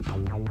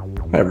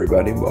Hi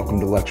everybody, welcome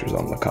to Lectures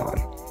on Lacan,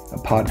 a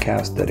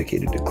podcast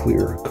dedicated to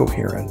clear,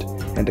 coherent,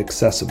 and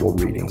accessible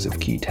readings of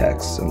key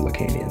texts in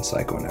Lacanian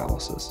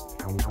psychoanalysis.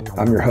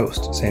 I'm your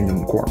host,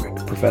 Samuel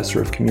McCormick,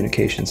 Professor of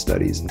Communication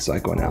Studies and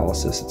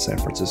Psychoanalysis at San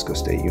Francisco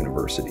State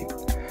University.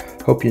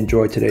 Hope you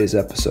enjoyed today's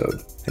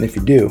episode, and if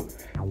you do,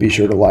 be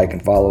sure to like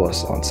and follow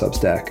us on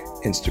Substack,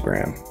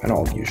 Instagram, and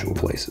all the usual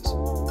places.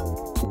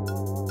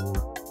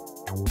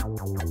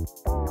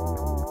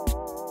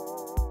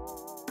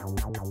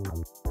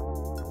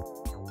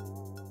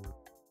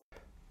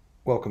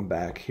 Welcome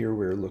back. Here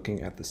we're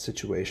looking at the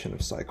situation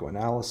of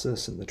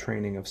psychoanalysis and the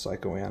training of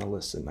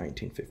psychoanalysts in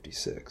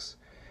 1956.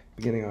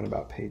 Beginning on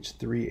about page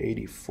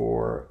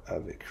 384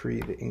 of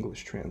Écrits, the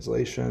English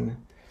translation,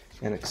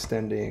 and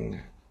extending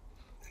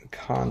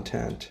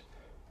content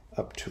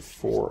up to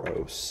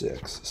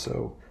 406.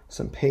 So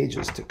some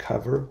pages to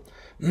cover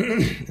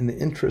in the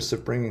interest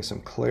of bringing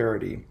some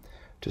clarity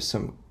to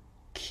some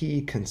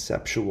key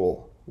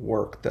conceptual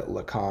work that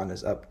Lacan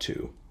is up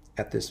to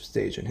at this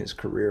stage in his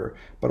career,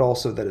 but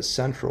also that is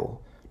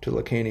central to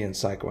Lacanian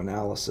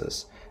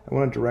psychoanalysis. I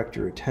want to direct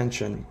your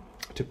attention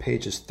to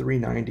pages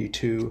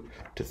 392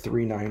 to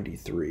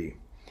 393.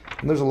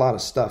 And there's a lot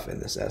of stuff in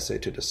this essay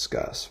to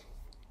discuss.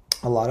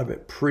 A lot of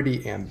it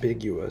pretty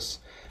ambiguous,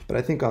 but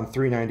I think on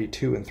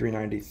 392 and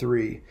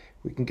 393,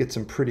 we can get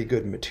some pretty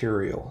good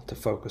material to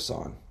focus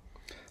on.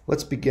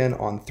 Let's begin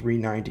on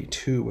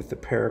 392 with the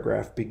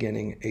paragraph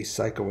beginning, "A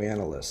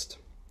psychoanalyst.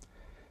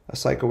 A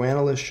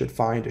psychoanalyst should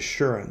find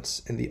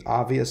assurance in the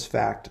obvious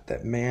fact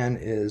that man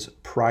is,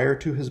 prior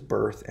to his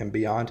birth and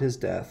beyond his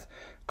death,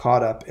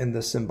 caught up in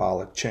the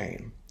symbolic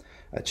chain,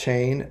 a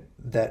chain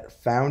that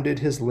founded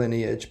his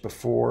lineage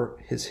before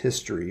his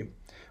history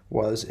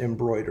was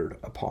embroidered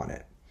upon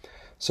it."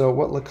 So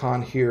what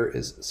Lacan here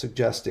is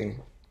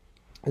suggesting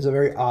is a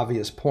very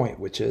obvious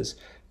point, which is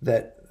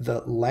that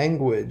the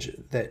language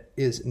that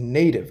is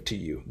native to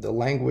you, the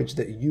language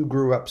that you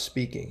grew up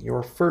speaking,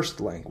 your first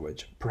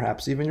language,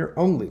 perhaps even your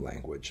only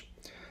language,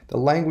 the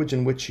language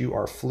in which you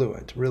are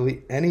fluent,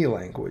 really any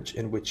language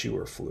in which you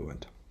are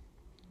fluent,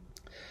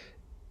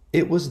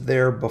 it was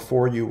there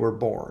before you were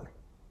born,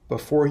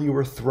 before you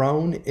were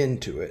thrown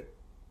into it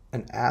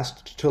and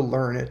asked to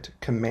learn it,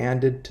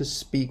 commanded to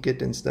speak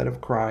it instead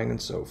of crying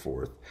and so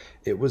forth.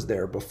 It was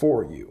there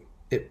before you.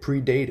 It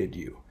predated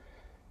you.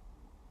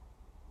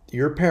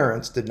 Your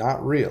parents did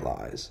not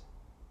realize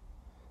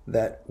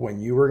that when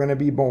you were going to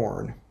be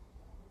born,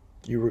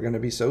 you were going to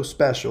be so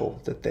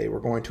special that they were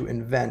going to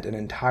invent an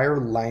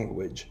entire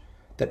language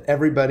that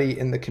everybody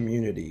in the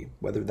community,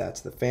 whether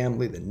that's the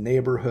family, the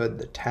neighborhood,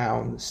 the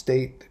town, the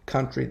state, the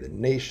country, the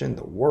nation,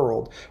 the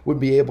world, would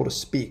be able to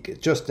speak it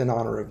just in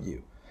honor of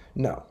you.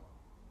 No.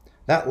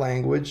 That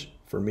language,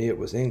 for me it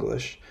was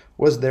English,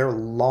 was there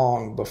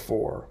long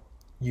before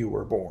you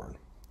were born.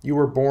 You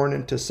were born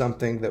into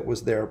something that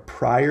was there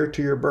prior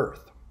to your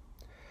birth.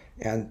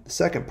 And the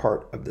second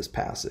part of this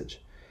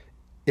passage,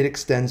 it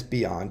extends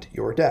beyond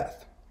your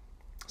death.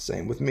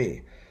 Same with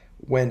me.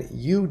 When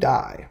you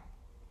die,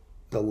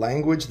 the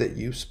language that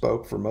you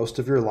spoke for most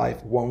of your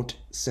life won't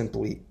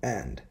simply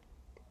end.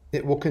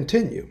 It will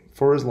continue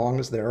for as long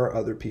as there are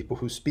other people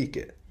who speak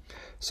it.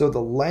 So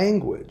the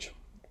language,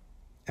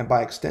 and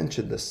by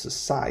extension the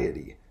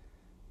society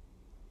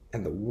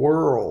and the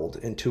world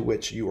into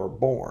which you are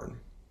born,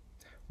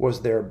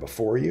 was there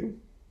before you,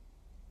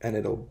 and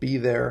it'll be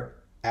there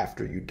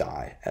after you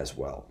die as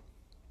well.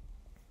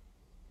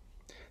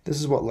 This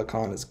is what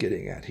Lacan is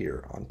getting at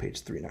here on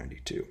page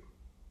 392.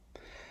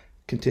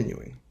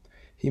 Continuing,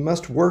 he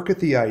must work at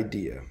the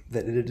idea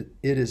that it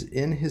is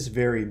in his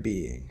very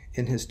being,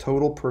 in his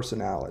total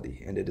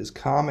personality, and it is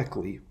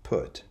comically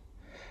put,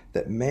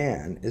 that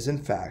man is in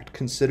fact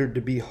considered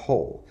to be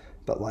whole,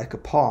 but like a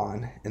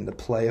pawn in the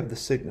play of the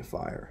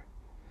signifier.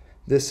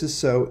 This is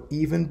so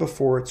even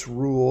before its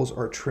rules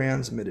are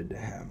transmitted to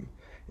him,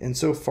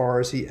 insofar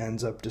as he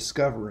ends up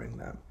discovering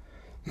them.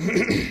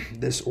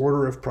 This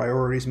order of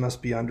priorities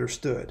must be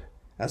understood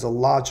as a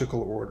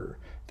logical order,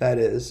 that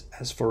is,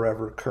 as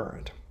forever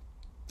current.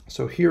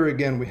 So here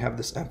again we have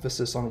this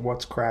emphasis on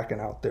what's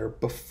cracking out there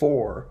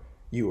before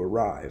you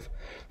arrive,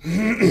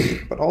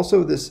 but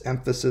also this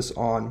emphasis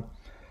on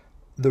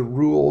the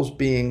rules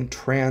being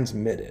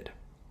transmitted.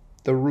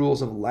 The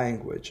rules of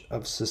language,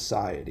 of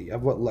society,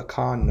 of what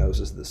Lacan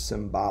knows as the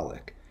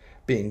symbolic,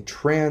 being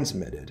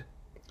transmitted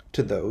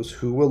to those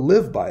who will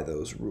live by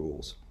those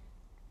rules,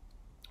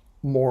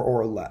 more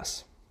or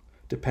less,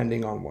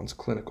 depending on one's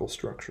clinical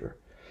structure.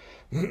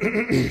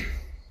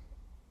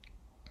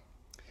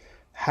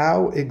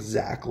 How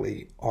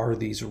exactly are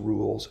these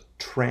rules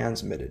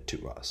transmitted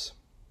to us?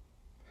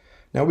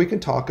 Now we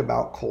can talk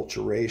about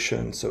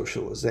culturation,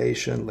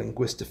 socialization,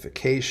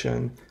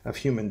 linguistification of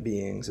human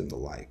beings and the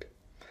like.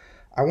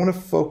 I want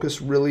to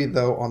focus really,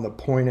 though, on the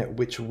point at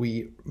which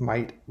we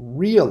might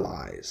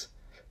realize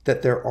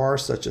that there are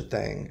such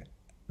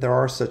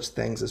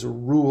things as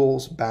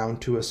rules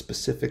bound to a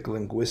specific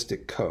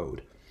linguistic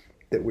code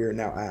that we are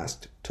now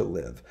asked to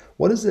live.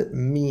 What does it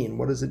mean?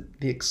 What is it,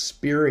 the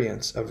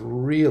experience of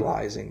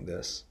realizing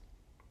this?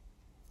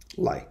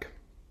 like.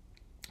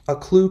 A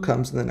clue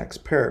comes in the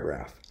next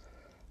paragraph.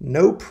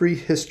 No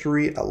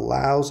prehistory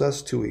allows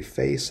us to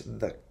efface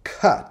the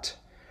cut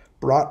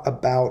brought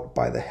about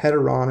by the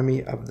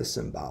heteronomy of the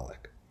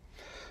symbolic.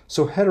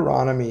 So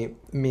heteronomy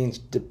means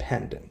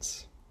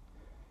dependence.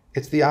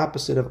 It's the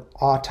opposite of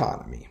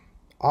autonomy.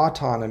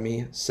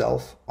 Autonomy,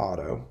 self,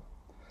 auto,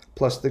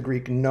 plus the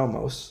Greek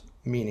nomos,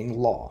 meaning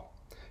law.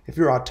 If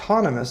you're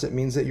autonomous, it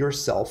means that you're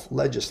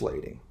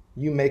self-legislating.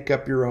 You make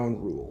up your own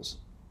rules.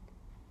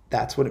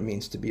 That's what it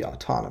means to be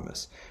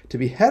autonomous. To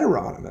be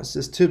heteronomous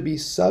is to be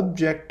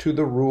subject to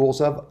the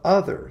rules of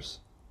others.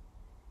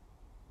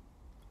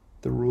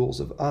 The rules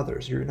of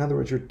others. In other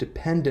words, you're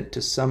dependent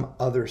to some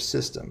other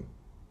system,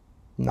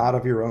 not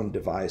of your own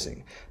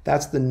devising.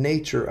 That's the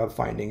nature of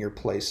finding your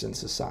place in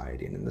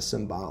society and in the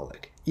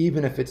symbolic,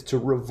 even if it's to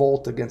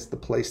revolt against the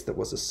place that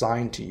was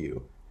assigned to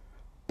you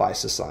by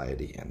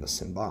society and the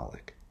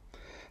symbolic.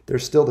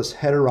 There's still this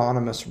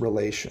heteronomous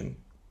relation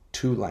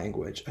to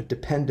language, a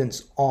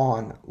dependence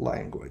on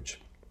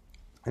language.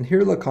 And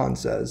here Lacan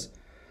says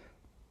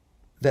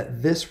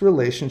that this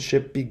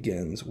relationship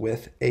begins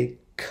with a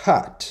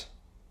cut.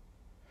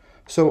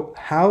 So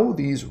how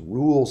these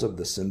rules of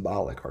the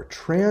symbolic are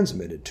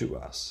transmitted to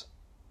us,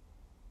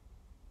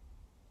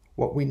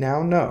 what we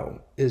now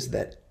know is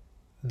that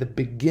the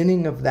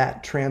beginning of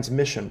that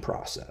transmission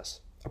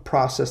process, a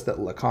process that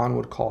Lacan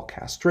would call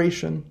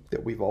castration,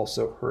 that we've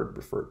also heard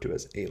referred to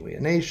as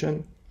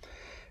alienation,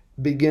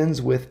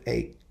 begins with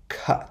a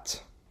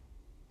cut.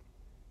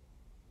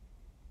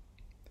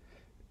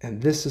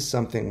 And this is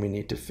something we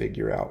need to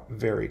figure out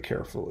very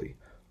carefully.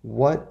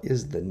 What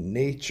is the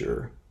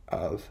nature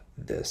of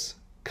this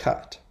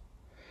cut?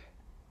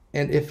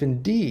 And if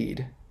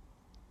indeed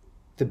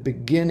the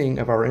beginning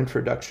of our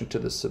introduction to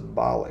the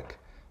symbolic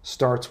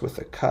starts with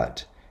a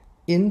cut,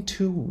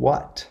 into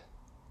what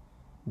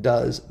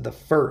does the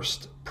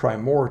first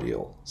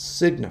primordial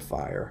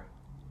signifier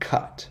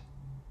cut?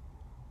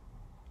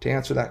 To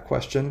answer that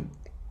question,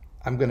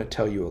 I'm going to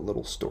tell you a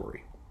little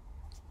story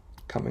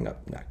coming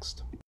up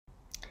next.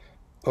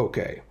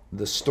 Okay,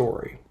 the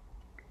story.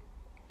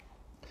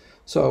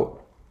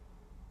 So,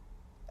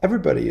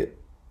 everybody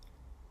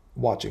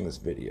watching this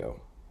video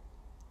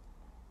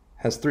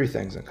has three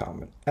things in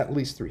common, at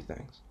least three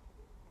things.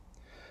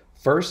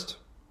 First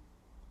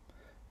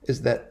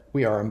is that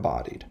we are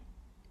embodied.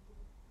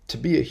 To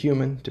be a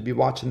human, to be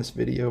watching this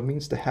video,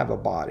 means to have a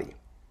body.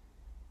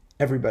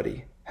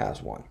 Everybody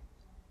has one.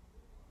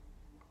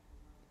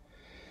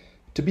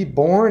 To be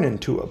born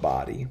into a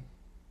body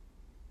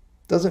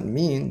doesn't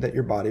mean that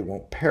your body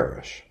won't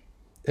perish.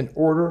 In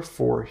order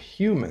for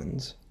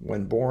humans,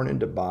 when born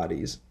into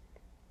bodies,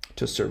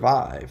 to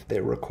survive, they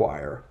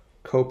require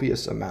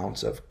copious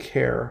amounts of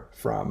care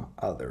from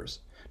others.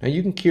 Now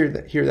you can hear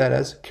that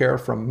as care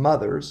from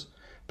mothers,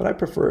 but I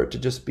prefer it to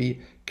just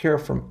be care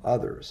from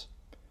others.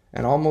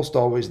 And almost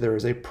always there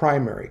is a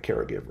primary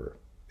caregiver.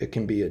 It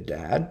can be a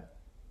dad,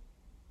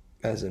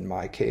 as in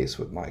my case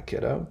with my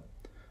kiddo,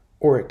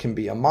 or it can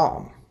be a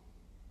mom,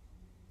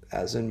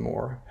 as in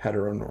more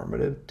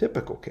heteronormative,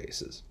 typical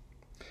cases.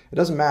 It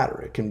doesn't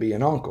matter. It can be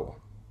an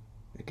uncle.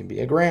 It can be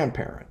a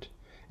grandparent.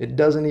 It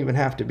doesn't even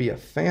have to be a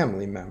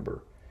family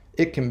member.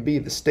 It can be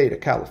the state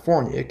of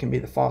California. It can be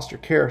the foster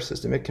care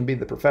system. It can be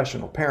the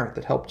professional parent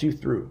that helped you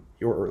through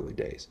your early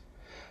days.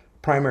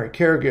 Primary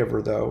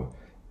caregiver, though,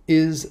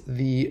 is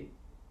the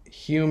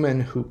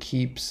human who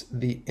keeps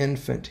the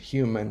infant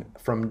human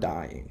from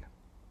dying.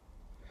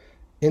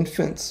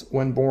 Infants,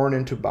 when born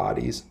into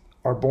bodies,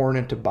 are born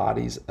into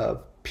bodies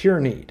of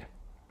pure need.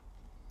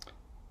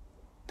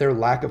 Their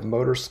lack of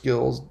motor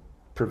skills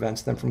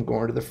prevents them from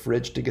going to the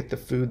fridge to get the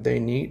food they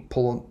need,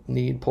 pulling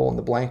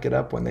the blanket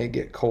up when they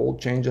get cold,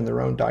 changing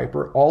their own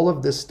diaper. All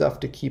of this stuff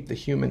to keep the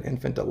human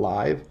infant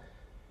alive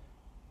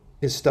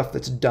is stuff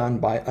that's done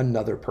by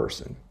another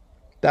person.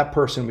 That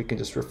person we can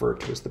just refer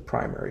to as the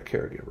primary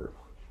caregiver.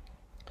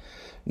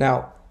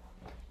 Now,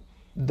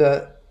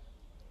 the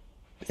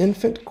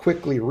infant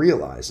quickly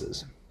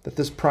realizes that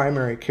this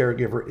primary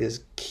caregiver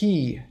is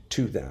key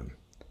to them.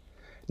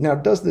 Now,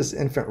 does this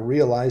infant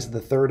realize the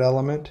third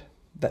element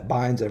that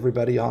binds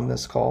everybody on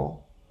this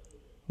call?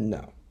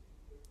 No.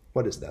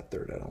 What is that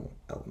third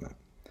element?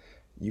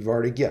 You've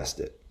already guessed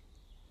it.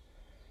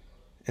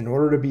 In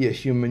order to be a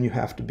human, you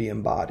have to be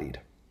embodied.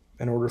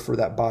 In order for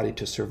that body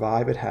to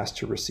survive, it has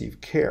to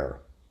receive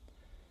care.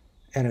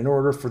 And in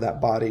order for that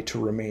body to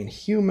remain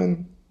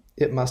human,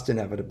 it must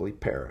inevitably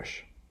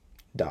perish,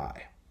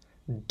 die.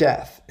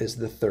 Death is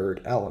the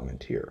third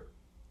element here.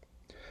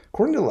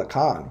 According to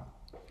Lacan,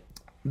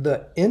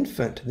 the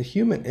infant, the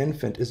human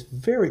infant, is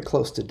very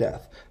close to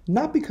death,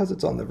 not because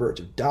it's on the verge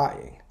of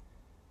dying,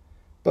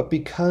 but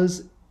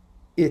because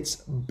its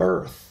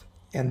birth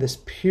and this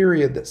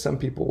period that some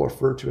people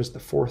refer to as the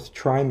fourth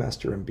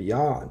trimester and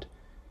beyond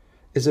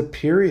is a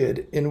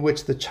period in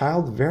which the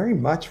child very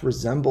much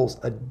resembles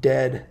a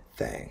dead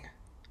thing.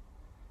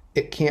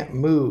 It can't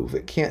move.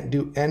 It can't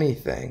do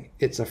anything.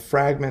 It's a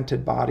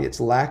fragmented body.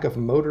 Its lack of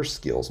motor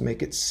skills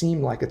make it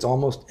seem like it's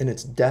almost in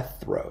its death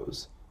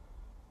throes.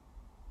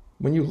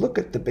 When you look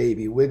at the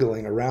baby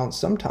wiggling around,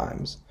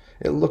 sometimes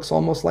it looks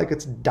almost like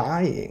it's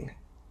dying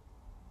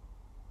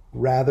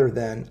rather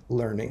than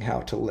learning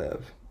how to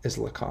live, is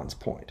Lacan's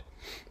point.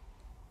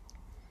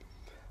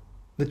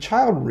 The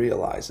child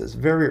realizes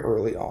very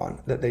early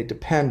on that they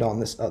depend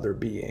on this other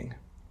being,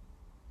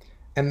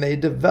 and they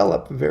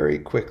develop very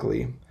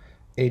quickly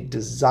a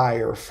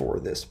desire for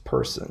this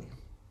person.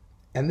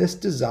 And this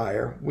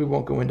desire, we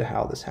won't go into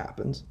how this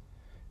happens,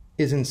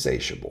 is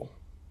insatiable.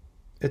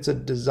 It's a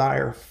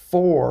desire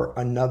for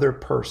another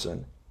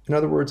person. In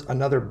other words,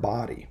 another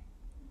body.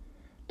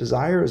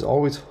 Desire is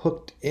always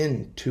hooked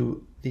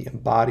into the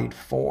embodied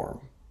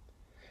form.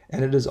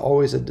 And it is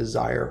always a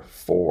desire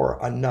for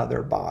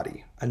another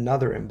body,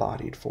 another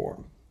embodied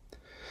form.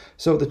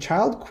 So the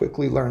child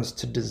quickly learns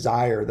to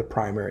desire the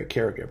primary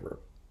caregiver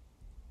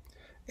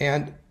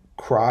and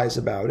cries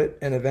about it,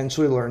 and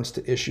eventually learns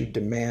to issue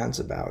demands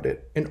about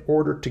it in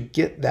order to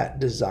get that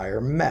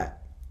desire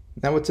met.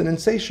 Now, it's an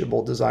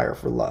insatiable desire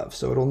for love,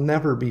 so it'll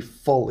never be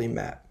fully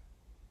met,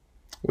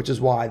 which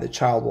is why the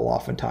child will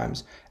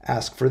oftentimes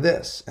ask for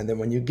this, and then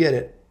when you get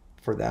it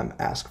for them,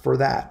 ask for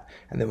that,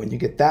 and then when you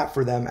get that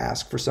for them,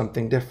 ask for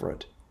something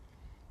different.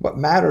 What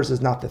matters is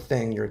not the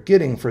thing you're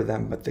getting for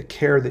them, but the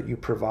care that you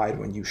provide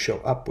when you show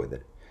up with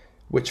it,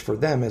 which for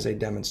them is a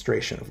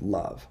demonstration of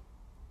love.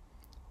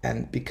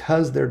 And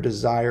because their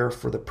desire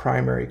for the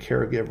primary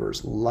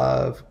caregiver's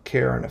love,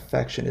 care, and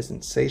affection is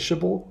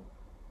insatiable,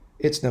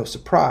 it's no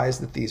surprise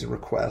that these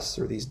requests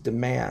or these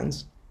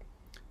demands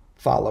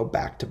follow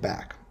back to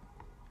back,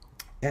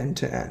 end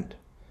to end.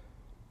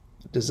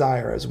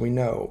 Desire, as we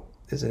know,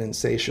 is an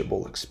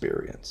insatiable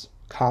experience,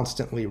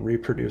 constantly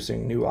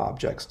reproducing new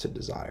objects to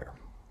desire.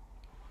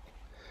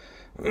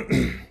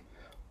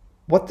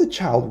 What the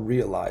child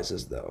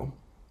realizes, though,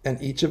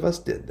 and each of us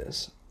did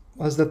this,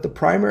 was that the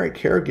primary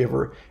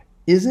caregiver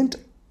isn't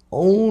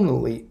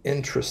only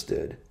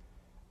interested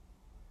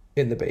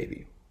in the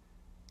baby.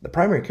 The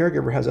primary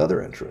caregiver has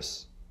other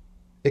interests.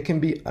 It can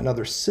be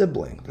another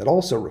sibling that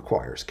also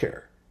requires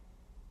care.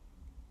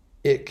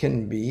 It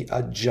can be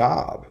a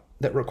job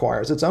that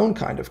requires its own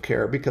kind of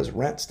care because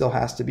rent still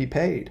has to be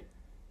paid.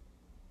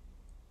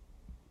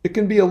 It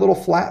can be a little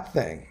flat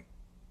thing,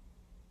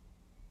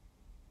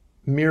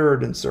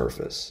 mirrored in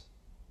surface,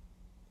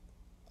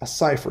 a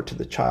cipher to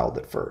the child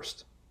at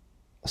first,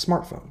 a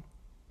smartphone.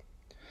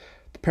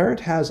 The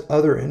parent has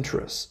other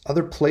interests,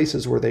 other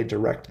places where they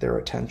direct their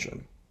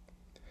attention.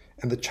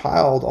 And the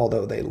child,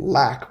 although they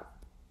lack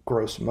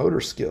gross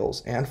motor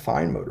skills and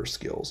fine motor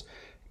skills,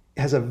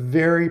 has a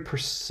very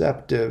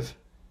perceptive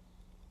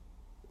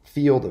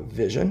field of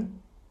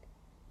vision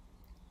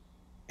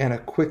and a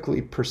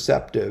quickly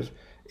perceptive,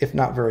 if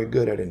not very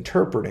good at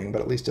interpreting,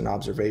 but at least an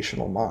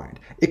observational mind.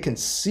 It can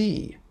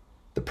see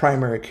the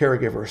primary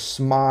caregiver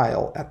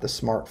smile at the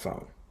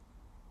smartphone.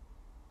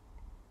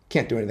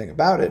 Can't do anything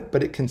about it,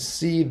 but it can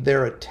see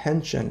their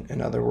attention,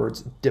 in other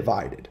words,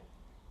 divided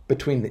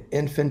between the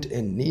infant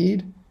in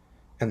need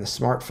and the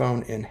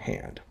smartphone in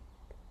hand.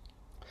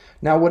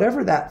 Now,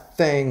 whatever that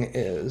thing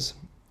is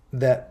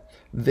that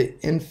the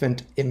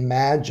infant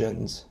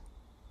imagines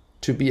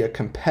to be a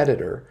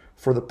competitor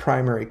for the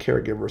primary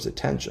caregiver's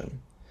attention,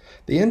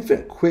 the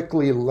infant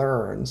quickly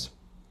learns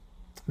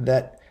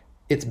that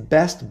its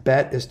best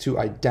bet is to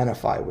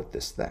identify with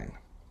this thing,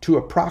 to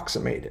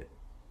approximate it,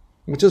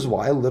 which is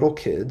why little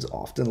kids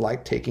often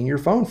like taking your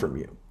phone from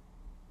you.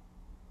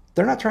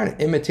 They're not trying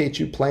to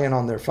imitate you playing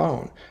on their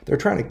phone. They're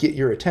trying to get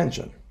your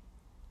attention.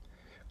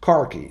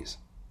 Car keys.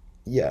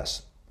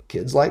 Yes,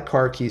 kids like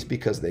car keys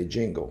because they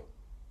jingle.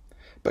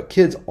 But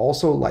kids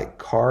also like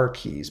car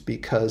keys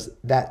because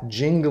that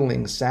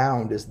jingling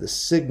sound is the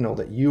signal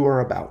that you are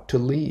about to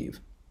leave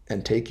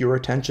and take your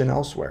attention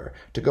elsewhere,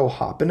 to go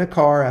hop in a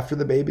car after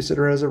the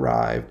babysitter has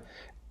arrived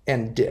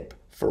and dip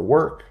for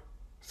work,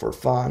 for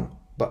fun,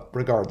 but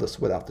regardless,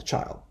 without the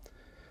child.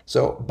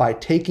 So by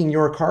taking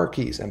your car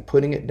keys and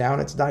putting it down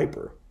its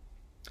diaper,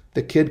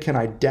 the kid can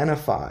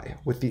identify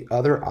with the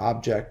other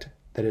object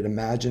that it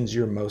imagines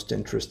you're most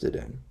interested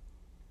in.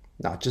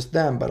 Not just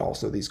them, but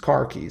also these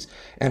car keys.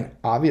 And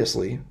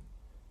obviously,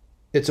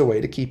 it's a way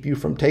to keep you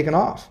from taking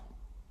off.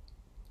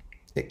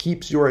 It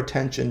keeps your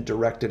attention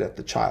directed at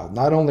the child.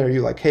 Not only are you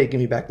like, hey, give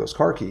me back those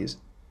car keys,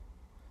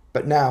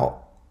 but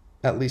now,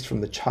 at least from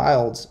the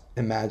child's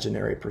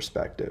imaginary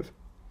perspective,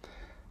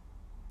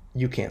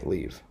 you can't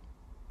leave.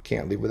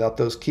 Can't leave without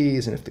those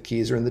keys, and if the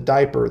keys are in the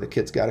diaper, the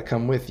kid's got to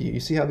come with you. You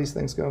see how these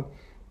things go?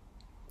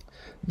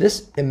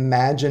 This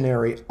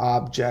imaginary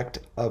object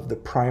of the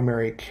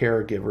primary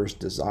caregiver's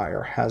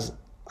desire has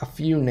a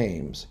few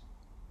names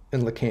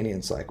in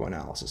Lacanian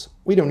psychoanalysis.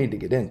 We don't need to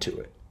get into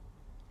it.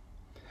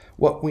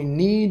 What we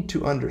need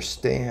to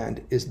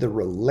understand is the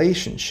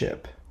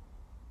relationship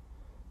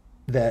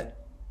that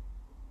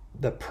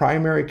the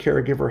primary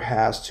caregiver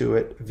has to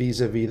it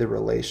vis-a-vis the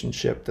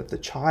relationship that the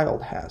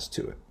child has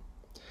to it.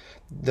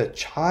 The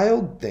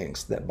child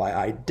thinks that by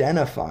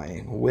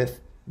identifying with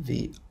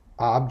the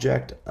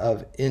object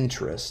of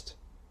interest,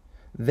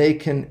 they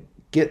can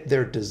get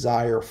their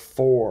desire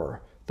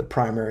for the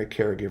primary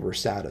caregiver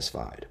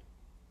satisfied.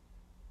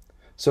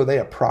 So they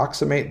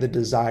approximate the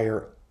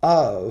desire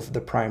of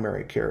the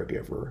primary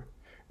caregiver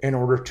in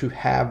order to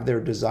have their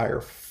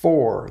desire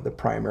for the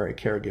primary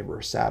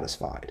caregiver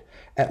satisfied,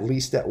 at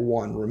least at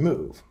one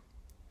remove,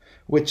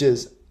 which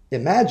is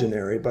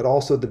imaginary, but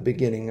also the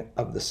beginning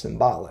of the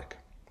symbolic,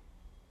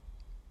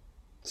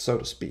 so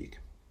to speak.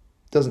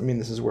 Doesn't mean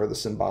this is where the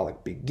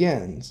symbolic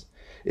begins.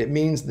 It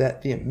means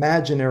that the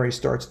imaginary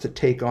starts to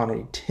take on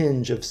a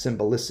tinge of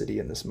symbolicity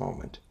in this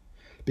moment.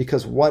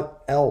 Because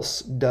what else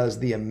does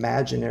the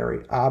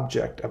imaginary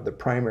object of the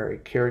primary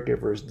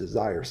caregiver's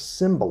desire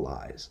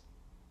symbolize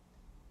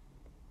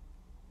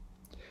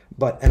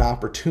but an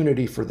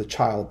opportunity for the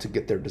child to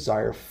get their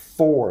desire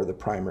for the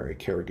primary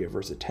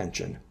caregiver's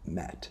attention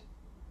met?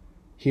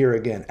 Here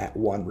again, at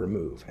one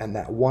remove. And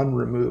that one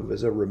remove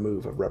is a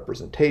remove of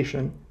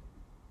representation,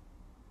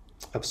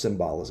 of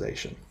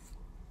symbolization.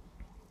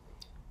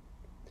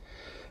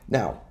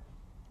 Now,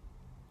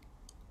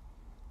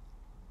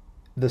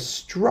 the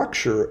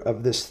structure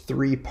of this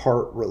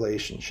three-part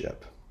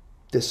relationship,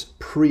 this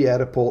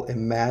pre-Oedipal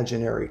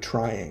imaginary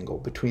triangle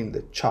between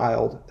the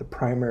child, the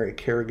primary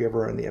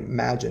caregiver, and the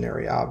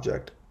imaginary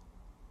object,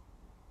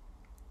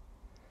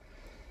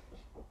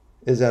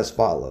 is as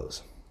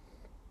follows.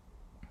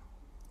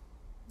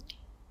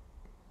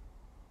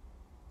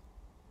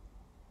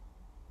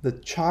 The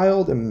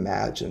child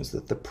imagines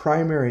that the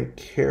primary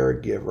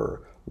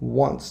caregiver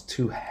wants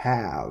to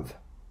have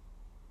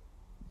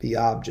the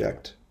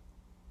object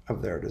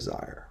of their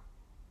desire,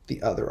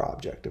 the other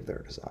object of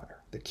their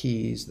desire, the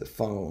keys, the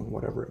phone,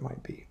 whatever it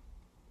might be.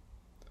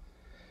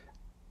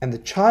 And the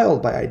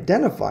child, by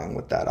identifying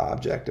with that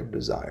object of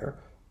desire,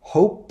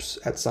 hopes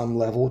at some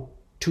level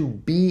to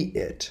be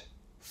it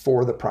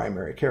for the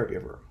primary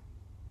caregiver.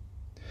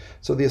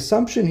 So the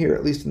assumption here,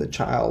 at least in the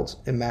child's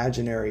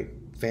imaginary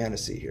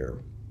fantasy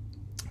here,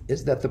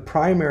 is that the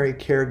primary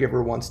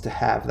caregiver wants to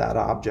have that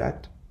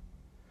object,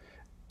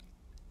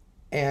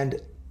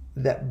 and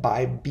that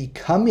by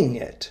becoming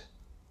it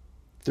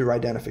through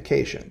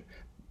identification,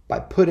 by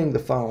putting the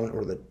phone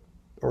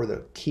or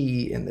the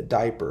key in the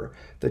diaper,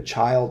 the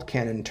child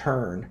can in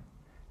turn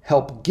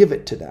help give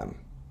it to them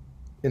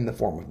in the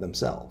form of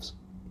themselves.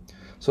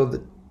 So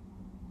the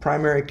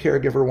primary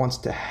caregiver wants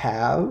to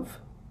have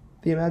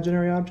the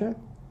imaginary object,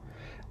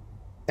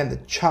 and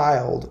the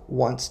child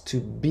wants to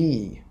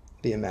be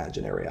the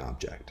imaginary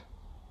object.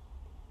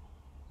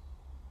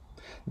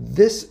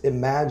 This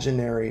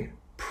imaginary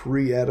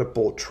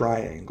pre-Oedipal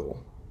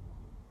triangle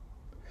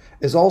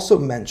is also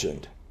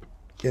mentioned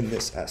in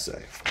this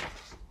essay.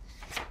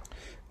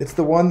 It's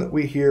the one that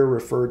we hear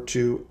referred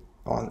to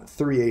on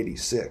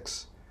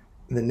 386,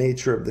 the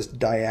nature of this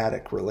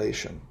dyadic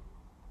relation.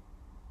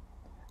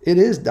 It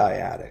is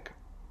dyadic,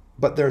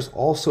 but there's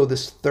also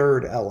this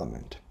third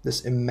element,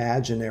 this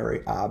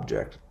imaginary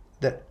object,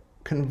 that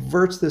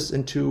converts this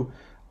into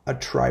a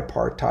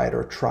tripartite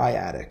or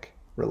triadic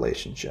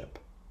relationship.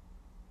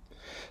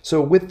 So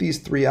with these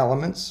three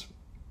elements,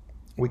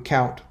 we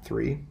count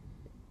three,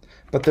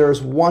 but there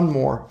is one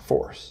more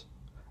force,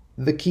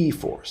 the key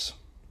force,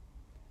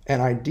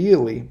 and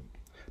ideally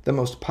the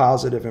most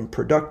positive and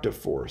productive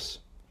force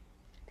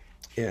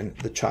in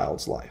the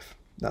child's life.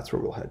 That's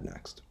where we'll head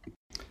next.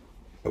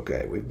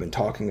 Okay, we've been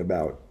talking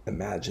about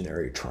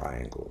imaginary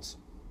triangles.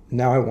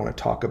 Now I want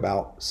to talk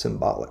about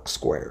symbolic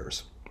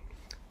squares.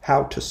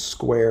 How to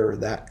square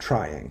that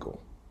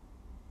triangle.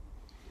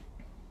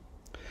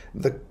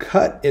 The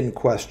cut in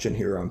question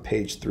here on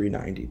page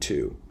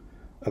 392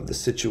 of the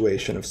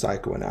Situation of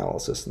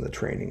Psychoanalysis and the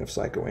Training of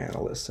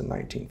Psychoanalysts in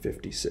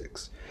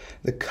 1956.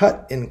 The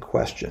cut in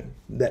question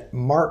that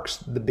marks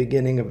the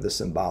beginning of the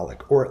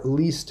symbolic, or at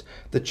least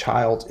the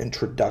child's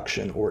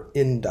introduction or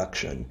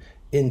induction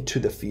into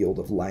the field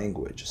of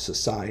language,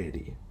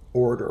 society,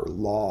 order,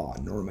 law,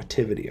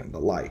 normativity, and the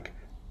like,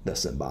 the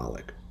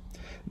symbolic.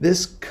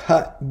 This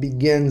cut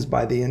begins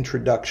by the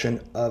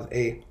introduction of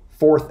a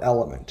fourth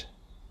element,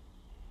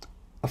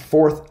 a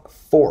fourth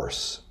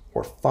force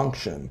or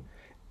function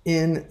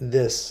in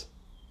this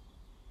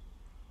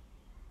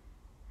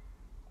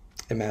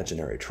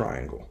imaginary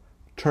triangle,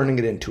 turning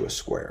it into a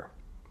square.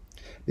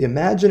 The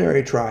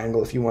imaginary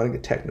triangle, if you want to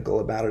get technical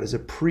about it, is a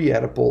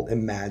pre-Oedipal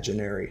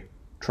imaginary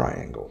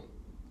triangle,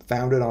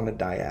 founded on a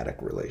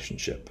dyadic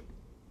relationship.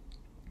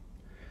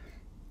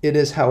 It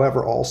is,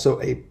 however,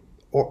 also a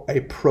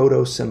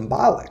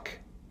proto-symbolic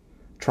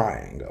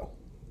triangle,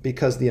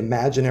 because the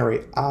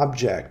imaginary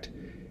object,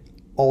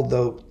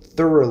 although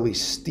thoroughly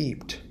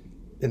steeped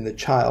in the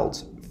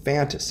child's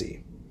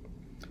fantasy,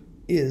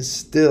 is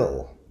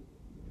still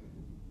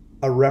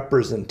a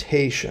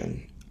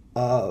representation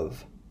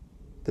of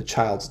the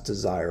child's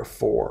desire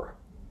for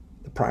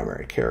the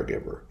primary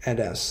caregiver, and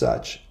as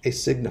such, a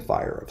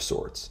signifier of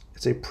sorts.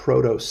 It's a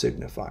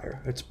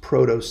proto-signifier. It's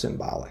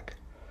proto-symbolic.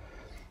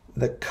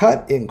 The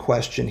cut in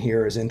question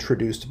here is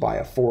introduced by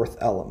a fourth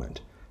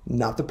element,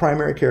 not the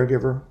primary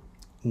caregiver,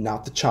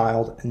 not the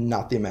child, and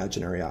not the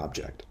imaginary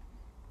object.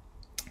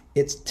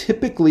 It's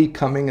typically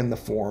coming in the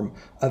form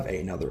of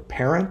another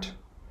parent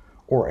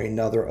or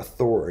another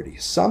authority,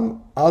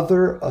 some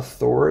other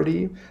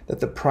authority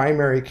that the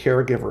primary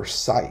caregiver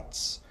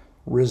cites,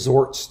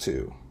 resorts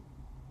to.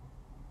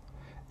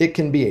 It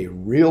can be a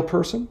real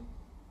person.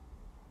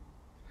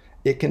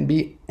 It can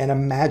be an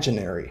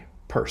imaginary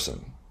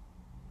person.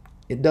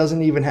 It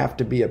doesn't even have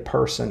to be a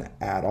person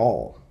at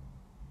all.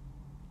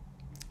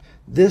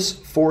 This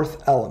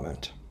fourth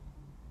element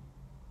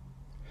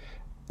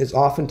is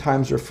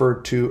oftentimes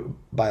referred to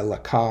by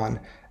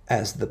Lacan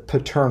as the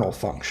paternal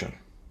function,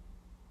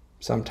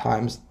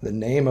 sometimes the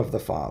name of the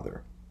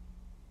father.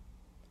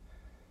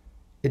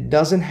 It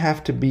doesn't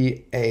have to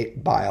be a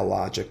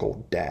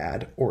biological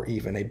dad or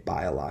even a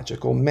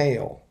biological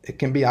male. It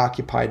can be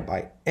occupied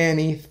by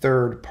any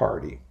third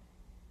party.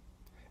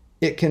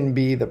 It can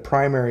be the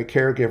primary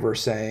caregiver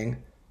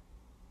saying,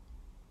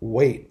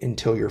 wait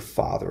until your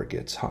father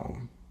gets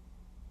home,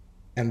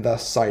 and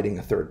thus citing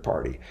a third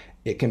party.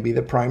 It can be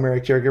the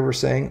primary caregiver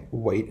saying,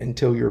 wait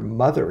until your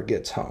mother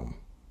gets home.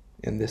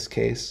 In this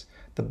case,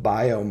 the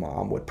bio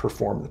mom would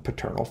perform the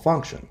paternal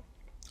function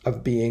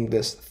of being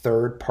this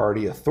third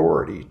party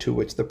authority to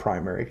which the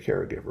primary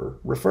caregiver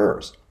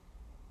refers.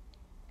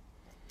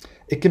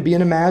 It can be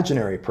an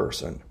imaginary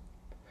person.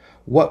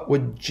 What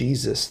would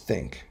Jesus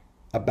think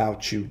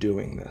about you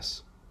doing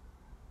this?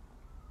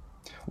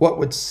 What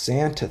would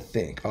Santa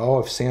think? Oh,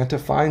 if Santa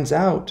finds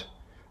out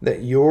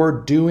that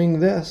you're doing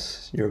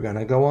this, you're going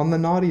to go on the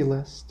naughty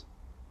list.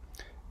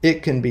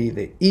 It can be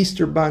the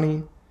Easter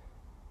Bunny,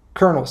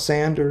 Colonel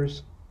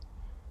Sanders,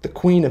 the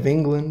Queen of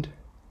England,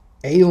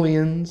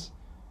 aliens.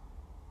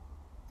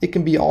 It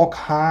can be all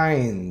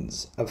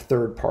kinds of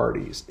third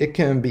parties. It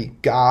can be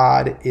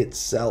God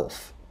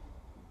itself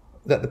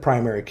that the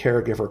primary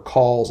caregiver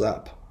calls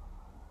up.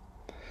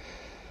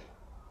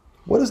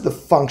 What is the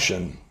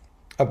function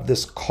of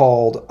this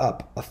called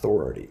up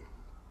authority,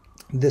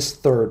 this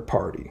third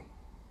party?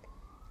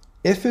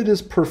 If it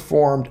is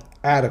performed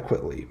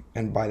adequately,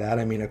 and by that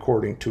I mean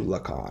according to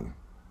Lacan,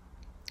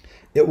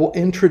 it will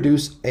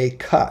introduce a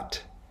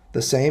cut,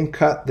 the same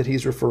cut that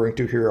he's referring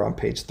to here on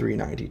page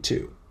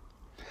 392.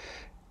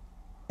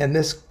 And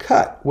this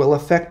cut will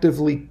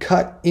effectively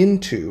cut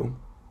into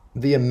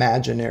the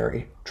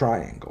imaginary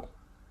triangle.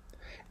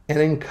 And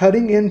in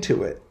cutting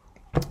into it,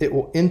 it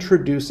will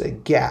introduce a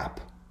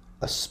gap,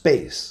 a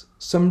space,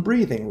 some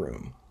breathing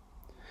room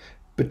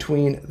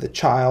between the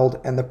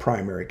child and the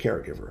primary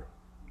caregiver.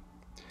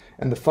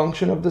 And the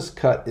function of this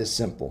cut is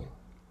simple.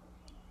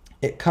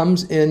 It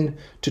comes in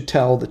to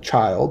tell the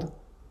child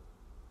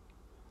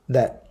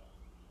that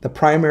the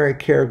primary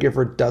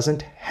caregiver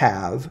doesn't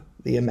have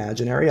the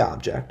imaginary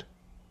object,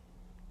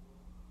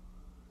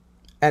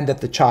 and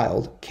that the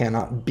child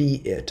cannot be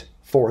it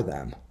for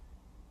them.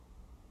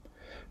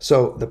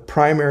 So the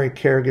primary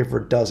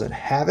caregiver doesn't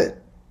have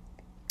it,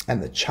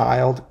 and the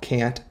child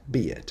can't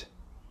be it.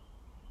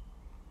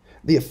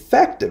 The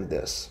effect of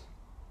this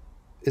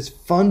is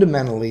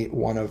fundamentally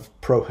one of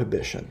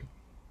prohibition.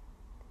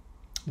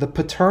 The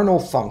paternal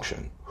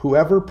function,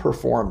 whoever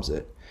performs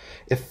it,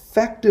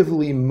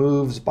 effectively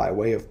moves by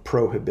way of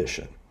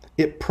prohibition.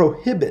 It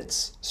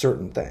prohibits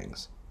certain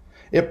things.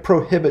 It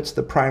prohibits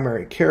the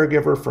primary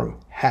caregiver from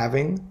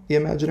having the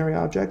imaginary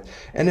object,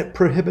 and it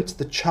prohibits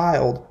the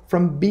child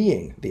from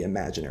being the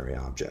imaginary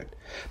object.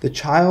 The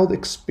child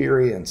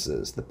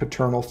experiences the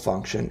paternal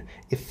function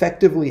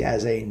effectively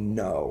as a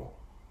no,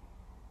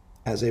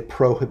 as a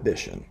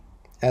prohibition,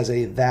 as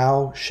a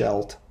thou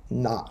shalt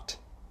not.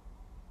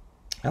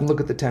 And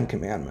look at the 10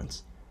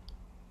 Commandments.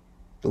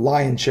 The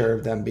lion's share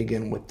of them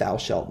begin with thou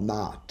shalt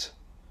not.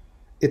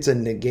 It's a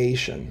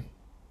negation,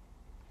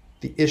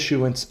 the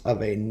issuance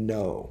of a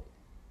no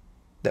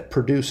that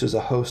produces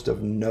a host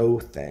of no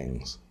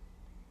things,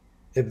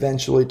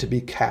 eventually to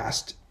be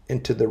cast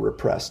into the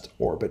repressed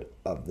orbit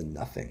of the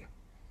nothing.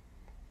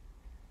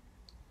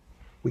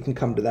 We can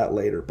come to that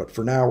later, but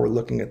for now we're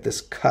looking at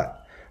this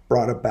cut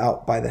brought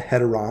about by the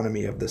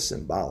heteronomy of the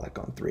symbolic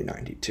on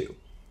 392.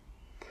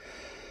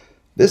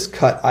 This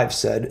cut, I've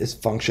said, is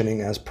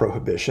functioning as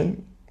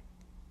prohibition,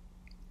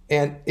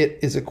 and it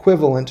is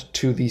equivalent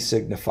to the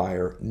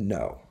signifier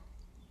no.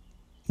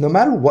 No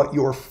matter what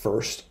your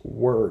first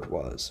word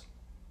was,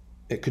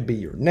 it could be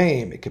your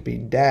name, it could be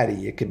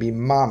daddy, it could be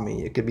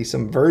mommy, it could be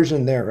some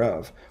version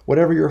thereof.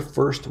 Whatever your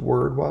first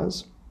word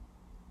was,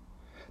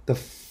 the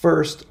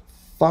first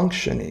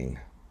functioning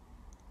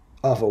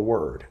of a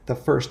word, the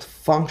first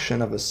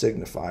function of a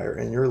signifier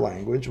in your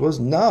language was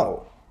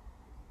no.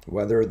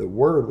 Whether the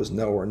word was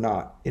no or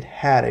not, it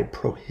had a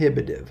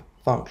prohibitive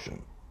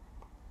function.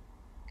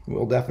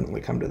 We'll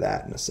definitely come to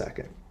that in a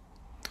second.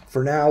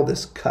 For now,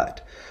 this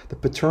cut, the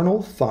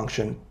paternal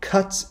function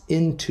cuts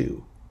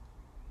into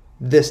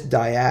this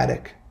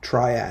dyadic,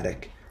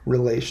 triadic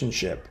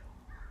relationship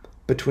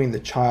between the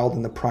child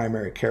and the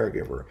primary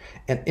caregiver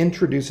and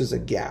introduces a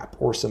gap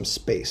or some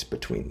space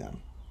between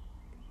them.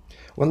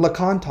 When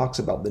Lacan talks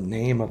about the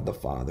name of the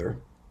father,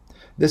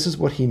 this is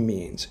what he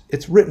means.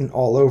 It's written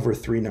all over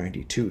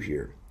 392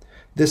 here.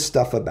 This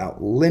stuff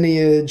about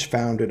lineage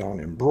founded on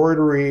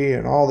embroidery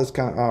and all this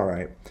kind of, all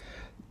right.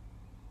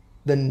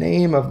 the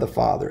name of the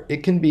father,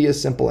 it can be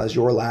as simple as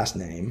your last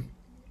name,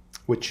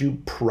 which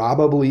you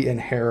probably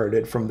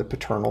inherited from the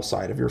paternal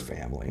side of your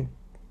family.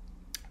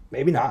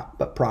 Maybe not,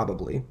 but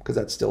probably, because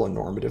that's still a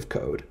normative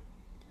code.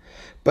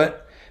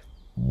 But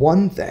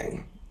one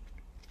thing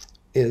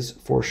is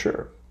for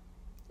sure.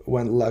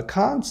 When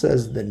Lacan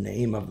says the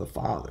name of the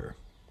father,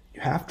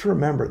 you have to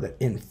remember that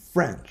in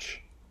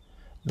French,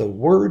 the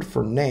word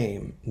for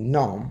name,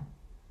 nom,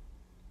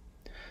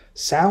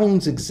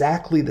 sounds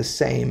exactly the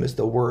same as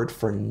the word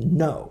for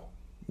no,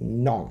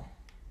 nom.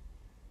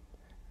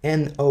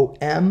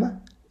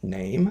 N-O-M,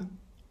 name,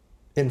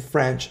 in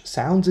French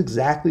sounds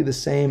exactly the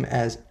same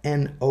as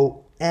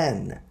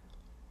N-O-N,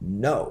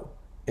 no,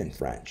 in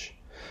French.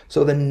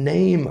 So the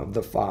name of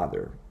the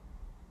father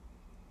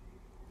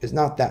is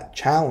not that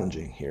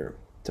challenging here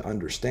to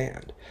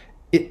understand.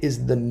 It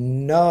is the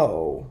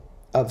no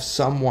of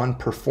someone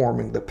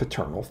performing the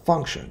paternal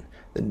function.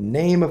 The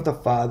name of the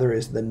father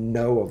is the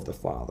no of the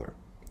father.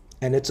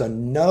 And it's a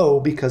no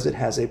because it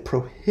has a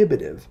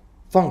prohibitive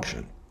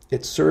function.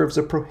 It serves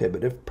a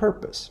prohibitive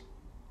purpose.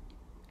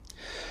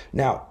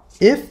 Now,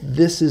 if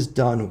this is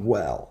done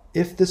well,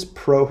 if this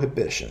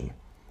prohibition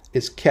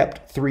is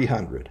kept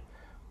 300,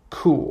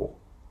 cool,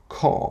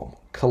 calm,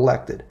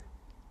 collected,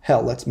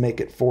 hell, let's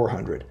make it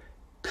 400,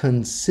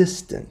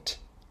 consistent,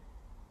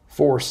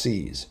 4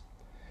 C's.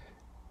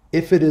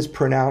 If it is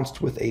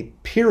pronounced with a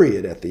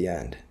period at the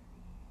end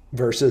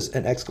versus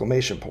an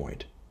exclamation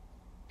point,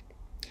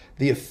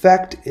 the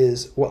effect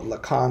is what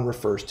Lacan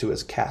refers to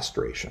as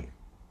castration.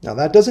 Now,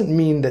 that doesn't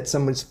mean that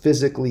someone's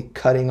physically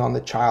cutting on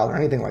the child or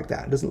anything like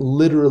that. It doesn't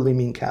literally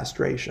mean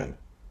castration.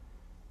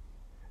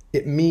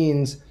 It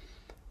means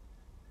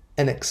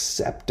an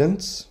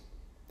acceptance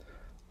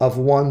of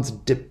one's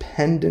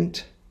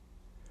dependent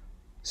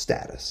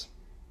status.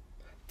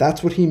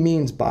 That's what he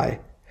means by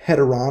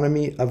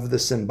heteronomy of the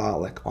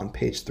symbolic on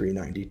page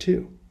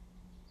 392.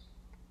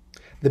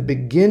 The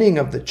beginning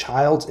of the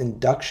child's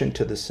induction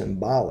to the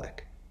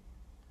symbolic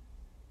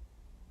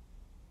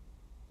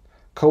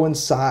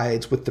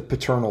coincides with the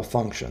paternal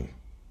function,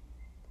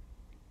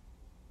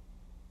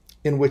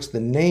 in which the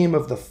name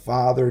of the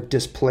father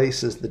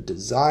displaces the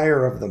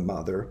desire of the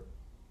mother,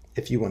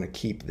 if you want to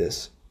keep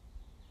this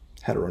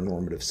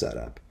heteronormative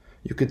setup.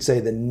 You could say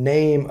the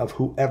name of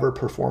whoever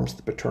performs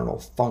the paternal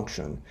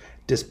function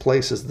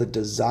displaces the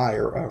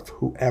desire of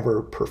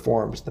whoever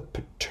performs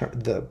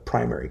the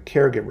primary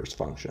caregiver's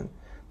function.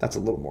 That's a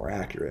little more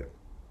accurate.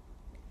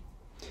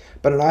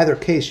 But in either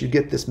case, you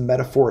get this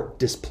metaphoric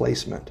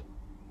displacement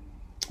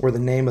where the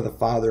name of the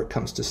father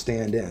comes to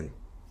stand in,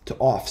 to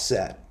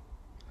offset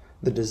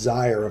the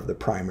desire of the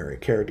primary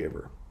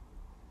caregiver.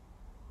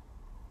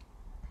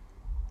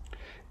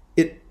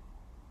 It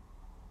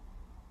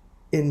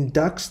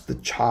inducts the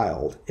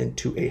child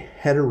into a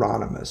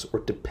heteronymous or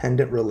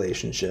dependent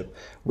relationship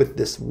with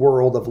this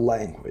world of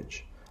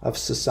language, of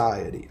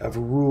society, of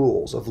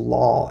rules, of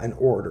law and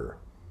order,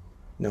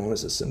 known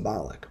as a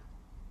symbolic.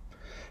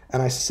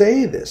 And I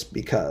say this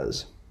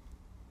because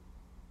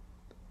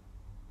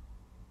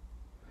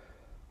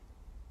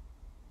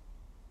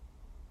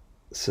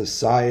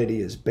society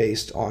is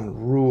based on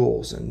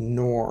rules and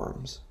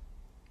norms.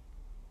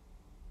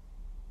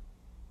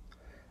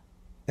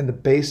 And the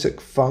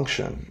basic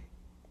function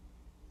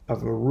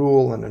of a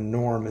rule and a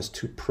norm is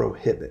to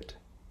prohibit.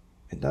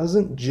 It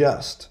doesn't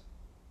just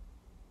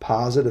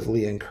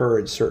positively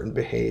encourage certain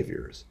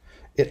behaviors.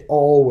 It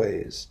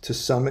always, to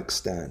some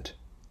extent,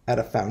 at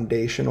a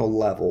foundational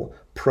level,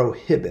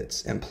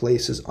 prohibits and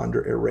places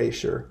under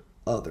erasure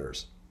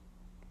others.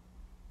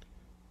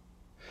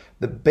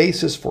 The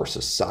basis for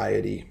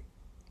society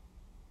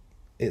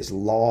is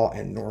law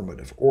and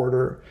normative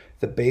order.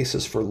 The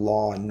basis for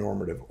law and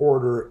normative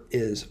order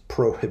is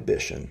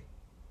prohibition.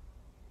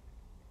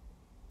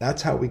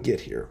 That's how we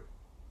get here.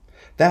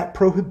 That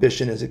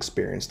prohibition is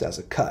experienced as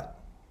a cut,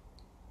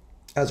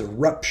 as a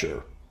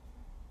rupture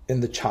in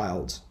the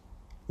child's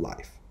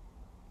life,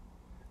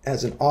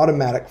 as an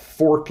automatic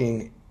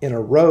forking in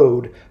a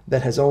road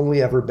that has only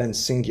ever been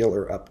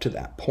singular up to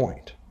that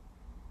point.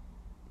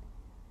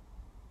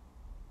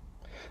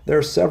 There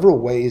are several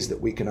ways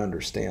that we can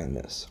understand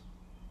this.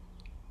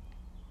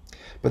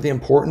 But the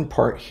important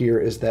part here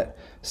is that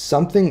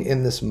something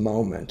in this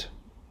moment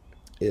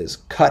is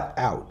cut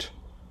out,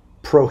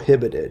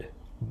 prohibited,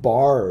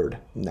 barred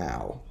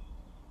now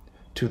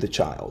to the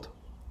child.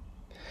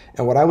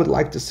 And what I would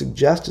like to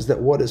suggest is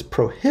that what is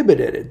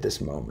prohibited at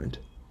this moment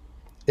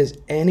is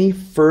any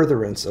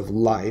furtherance of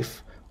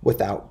life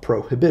without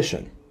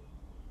prohibition.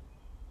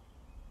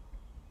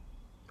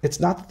 It's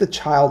not that the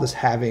child is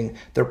having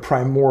their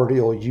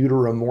primordial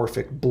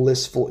uteromorphic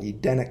blissful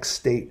Edenic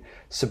state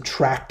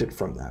subtracted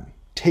from them,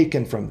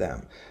 taken from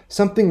them.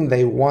 Something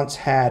they once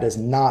had is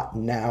not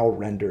now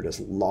rendered as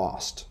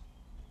lost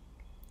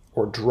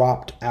or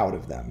dropped out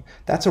of them.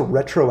 That's a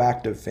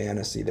retroactive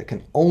fantasy that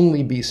can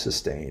only be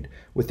sustained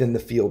within the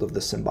field of the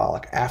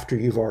symbolic after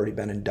you've already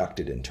been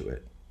inducted into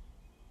it.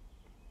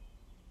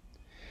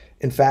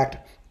 In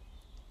fact,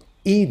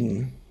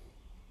 Eden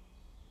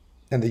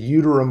and the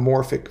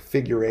uteromorphic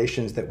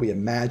figurations that we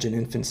imagine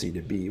infancy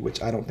to be,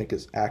 which I don't think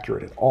is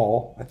accurate at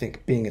all. I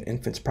think being an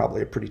infant's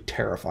probably a pretty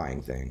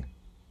terrifying thing.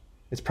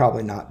 It's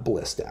probably not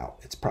blissed out.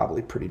 It's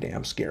probably pretty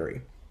damn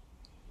scary.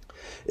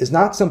 Is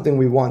not something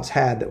we once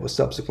had that was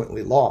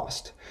subsequently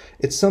lost.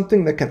 It's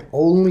something that can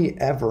only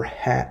ever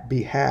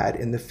be had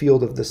in the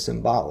field of the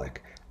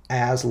symbolic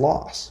as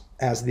loss,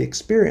 as the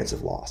experience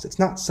of loss. It's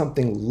not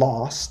something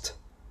lost.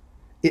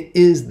 It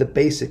is the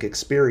basic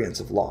experience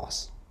of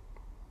loss.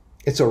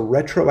 It's a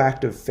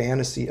retroactive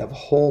fantasy of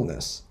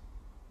wholeness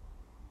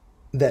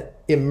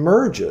that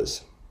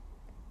emerges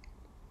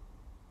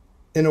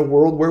in a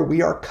world where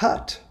we are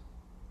cut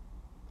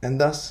and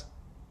thus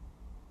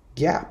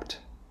gapped,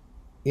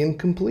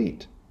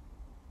 incomplete,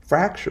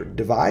 fractured,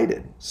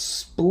 divided,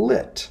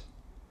 split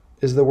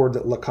is the word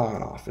that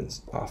Lacan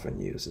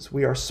often uses.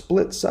 We are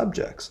split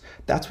subjects.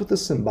 That's what the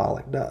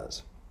symbolic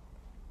does.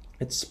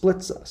 It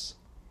splits us.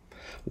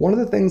 One of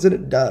the things that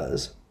it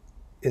does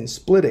in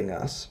splitting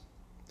us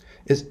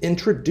is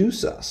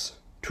introduce us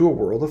to a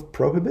world of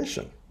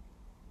prohibition,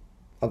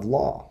 of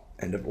law,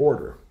 and of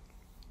order.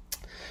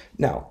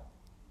 Now,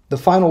 the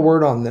final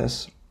word on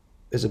this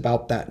is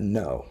about that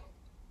no.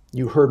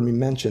 You heard me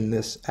mention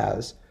this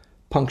as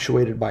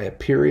punctuated by a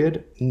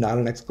period, not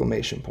an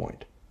exclamation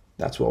point.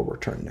 That's where we'll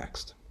return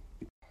next.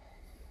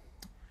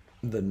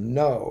 The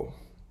no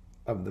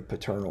of the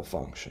paternal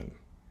function,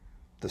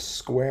 the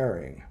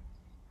squaring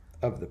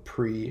of the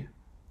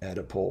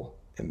pre-Oedipal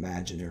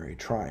imaginary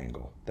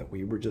triangle that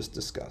we were just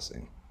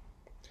discussing,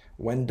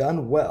 when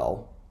done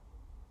well,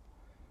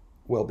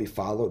 will be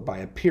followed by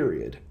a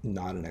period,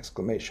 not an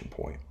exclamation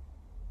point.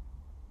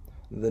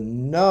 The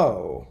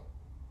no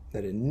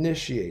that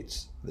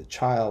initiates the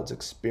child's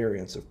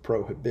experience of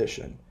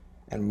prohibition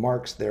and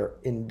marks their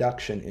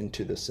induction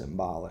into the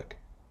symbolic,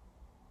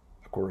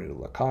 according to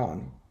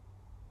Lacan,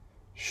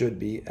 should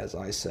be, as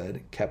I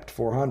said, kept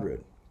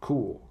 400,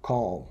 cool,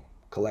 calm,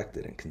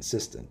 collected, and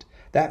consistent.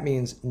 That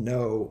means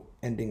no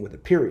ending with a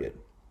period.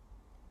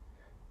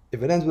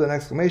 If it ends with an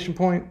exclamation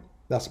point,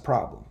 that's a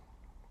problem.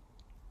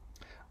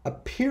 A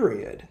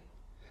period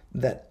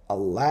that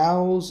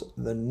allows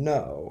the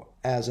no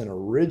as an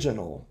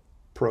original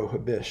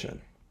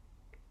prohibition,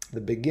 the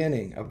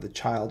beginning of the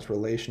child's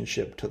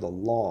relationship to the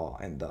law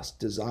and thus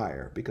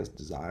desire, because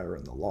desire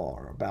and the law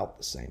are about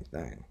the same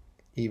thing.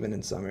 Even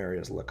in some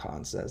areas,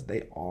 Lacan says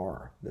they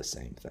are the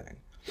same thing.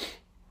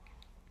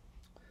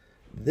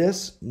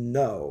 This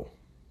no,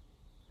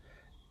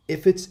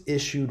 if it's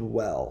issued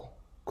well,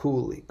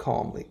 coolly,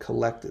 calmly,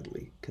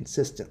 collectedly,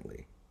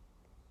 consistently,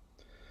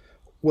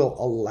 will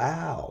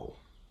allow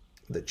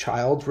the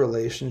child's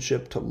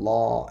relationship to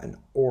law and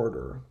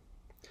order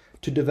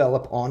to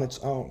develop on its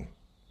own,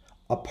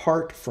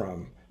 apart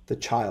from the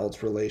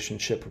child's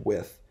relationship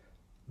with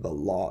the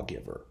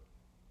lawgiver.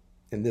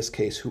 In this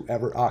case,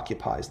 whoever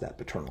occupies that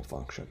paternal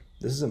function.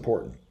 This is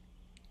important.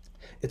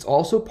 It's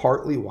also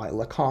partly why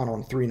Lacan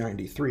on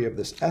 393 of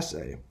this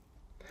essay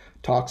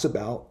talks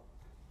about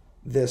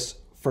this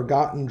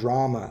forgotten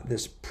drama,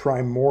 this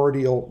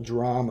primordial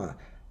drama,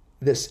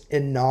 this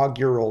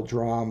inaugural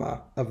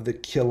drama of the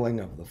killing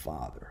of the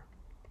father.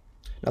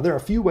 Now, there are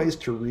a few ways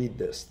to read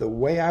this. The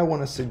way I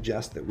want to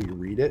suggest that we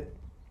read it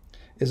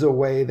is a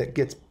way that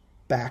gets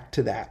back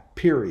to that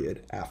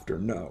period after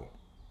no.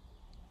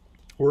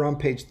 We're on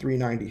page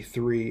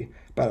 393,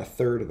 about a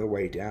third of the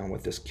way down,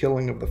 with this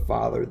killing of the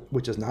father,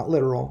 which is not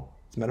literal,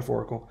 it's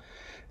metaphorical,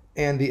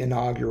 and the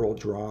inaugural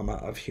drama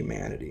of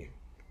humanity.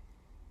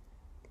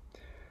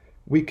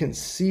 We can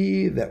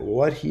see that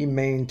what he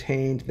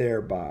maintained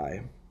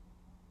thereby,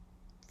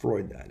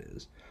 Freud that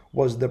is,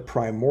 was the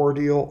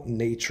primordial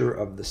nature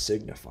of the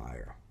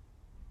signifier.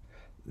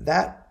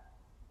 That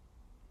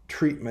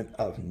treatment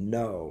of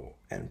no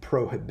and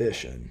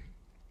prohibition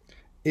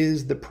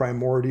is the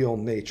primordial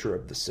nature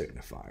of the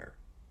signifier.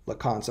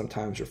 Lacan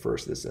sometimes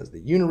refers to this as the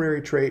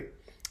unitary trait.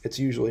 It's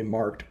usually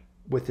marked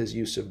with his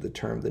use of the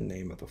term the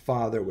name of the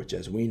father, which,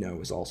 as we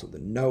know, is also the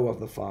no of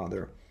the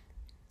father.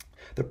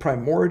 The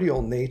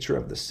primordial nature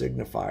of the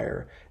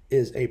signifier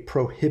is a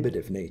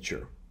prohibitive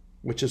nature,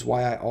 which is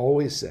why I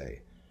always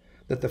say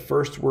that the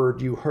first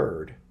word you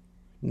heard,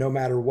 no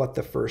matter what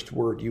the first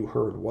word you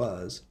heard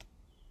was,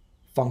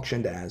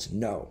 functioned as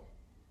no.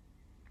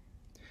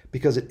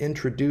 Because it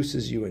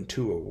introduces you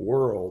into a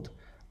world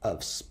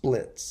of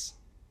splits,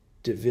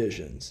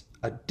 divisions,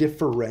 a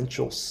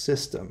differential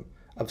system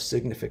of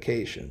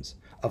significations,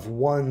 of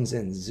ones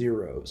and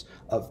zeros,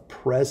 of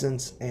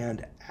presence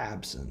and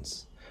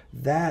absence.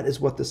 That is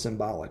what the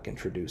symbolic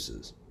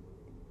introduces,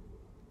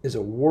 is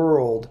a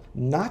world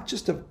not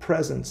just of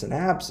presence and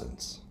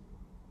absence,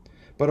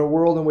 but a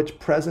world in which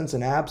presence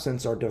and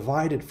absence are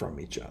divided from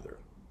each other.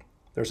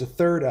 There's a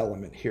third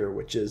element here,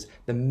 which is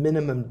the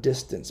minimum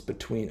distance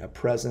between a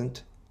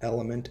present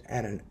element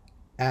and an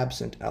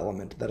absent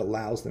element that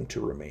allows them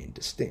to remain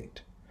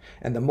distinct.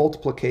 And the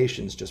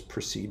multiplications just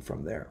proceed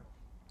from there.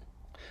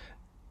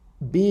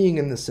 Being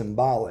in the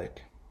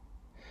symbolic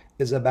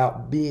is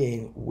about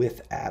being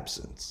with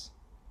absence.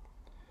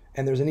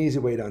 And there's an easy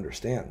way to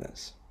understand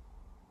this.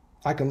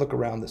 I can look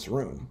around this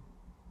room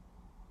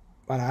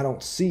and I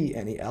don't see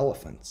any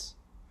elephants.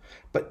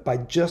 But by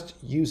just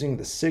using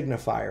the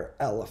signifier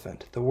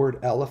elephant, the word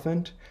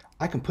elephant,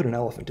 I can put an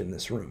elephant in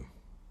this room.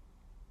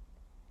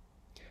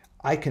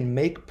 I can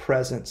make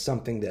present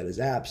something that is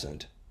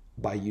absent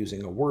by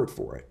using a word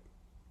for it.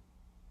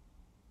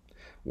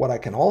 What I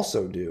can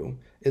also do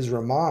is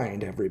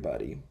remind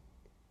everybody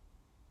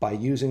by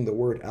using the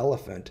word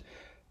elephant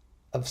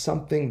of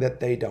something that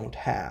they don't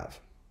have,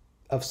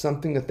 of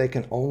something that they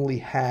can only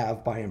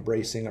have by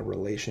embracing a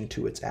relation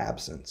to its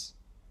absence,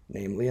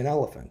 namely an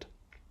elephant.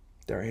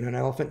 There ain't an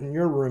elephant in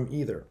your room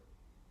either.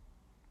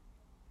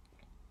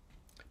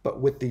 But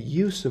with the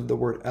use of the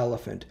word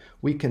elephant,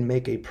 we can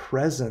make a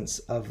presence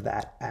of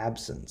that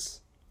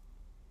absence.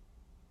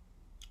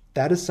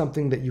 That is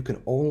something that you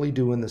can only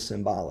do in the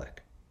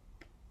symbolic.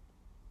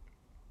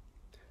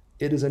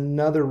 It is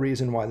another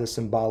reason why the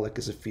symbolic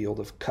is a field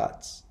of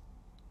cuts,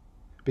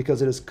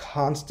 because it is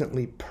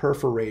constantly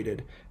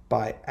perforated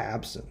by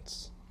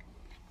absence.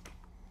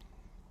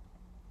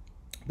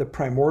 The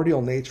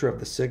primordial nature of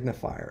the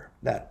signifier,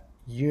 that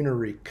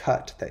unary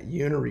cut, that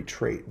unary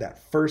trait,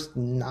 that first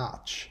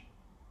notch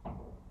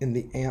in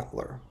the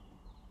antler,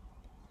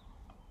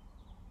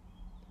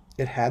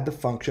 it had the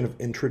function of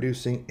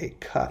introducing a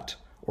cut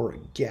or a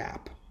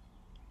gap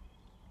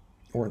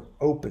or an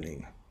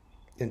opening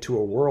into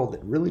a world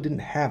that really didn't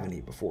have any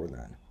before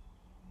then,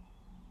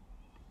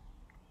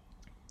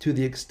 to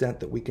the extent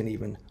that we can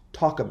even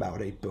talk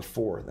about a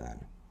before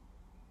then.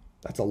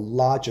 That's a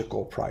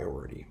logical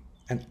priority,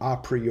 an a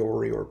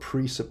priori or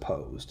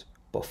presupposed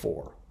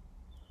before.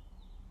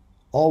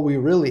 All we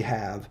really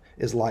have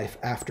is life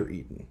after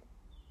Eden.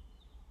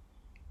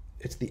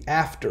 It's the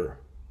after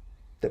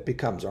that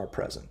becomes our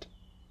present.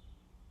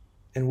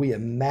 And we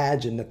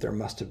imagine that there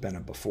must have been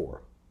a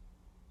before.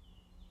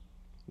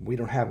 We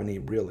don't have any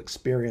real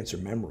experience or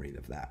memory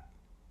of that.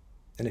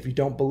 And if you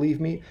don't believe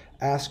me,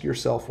 ask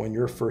yourself when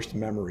your first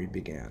memory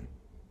began.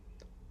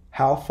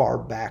 How far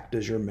back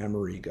does your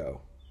memory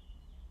go?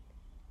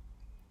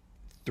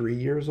 3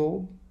 years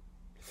old?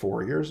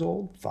 4 years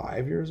old?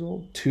 5 years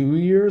old? 2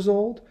 years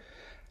old?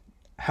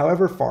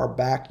 However far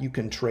back you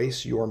can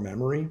trace your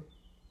memory,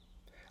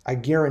 I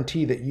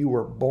guarantee that you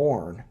were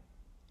born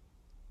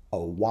a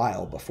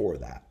while before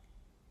that.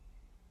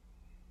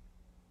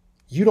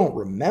 You don't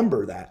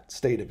remember that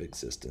state of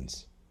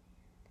existence.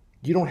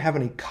 You don't have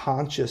any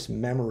conscious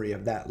memory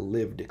of that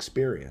lived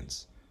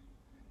experience.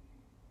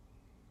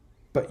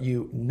 But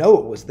you know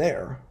it was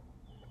there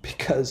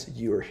because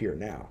you are here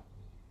now.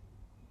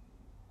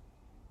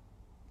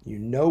 You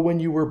know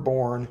when you were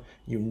born.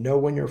 You know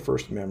when your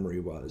first memory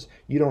was.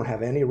 You don't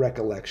have any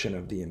recollection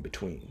of the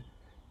in-between.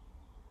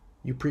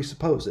 You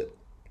presuppose it.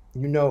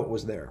 You know it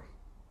was there.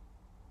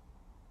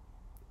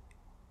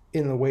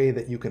 In the way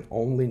that you can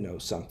only know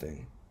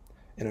something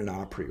in an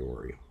a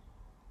priori,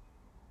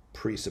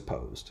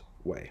 presupposed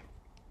way.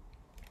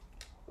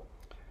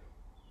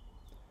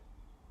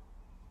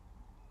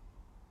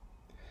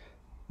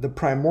 The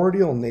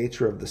primordial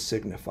nature of the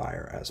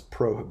signifier as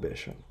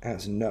prohibition,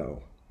 as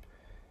no,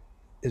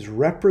 is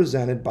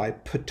represented by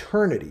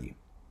paternity.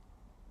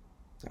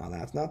 Now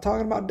that's not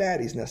talking about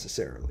daddies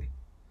necessarily.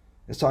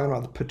 It's talking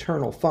about the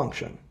paternal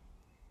function,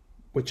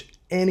 which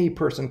any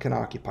person can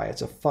occupy.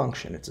 It's a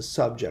function, it's a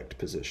subject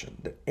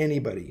position that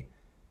anybody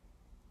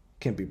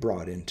can be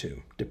brought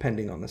into,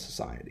 depending on the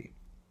society.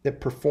 It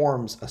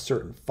performs a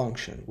certain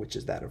function, which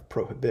is that of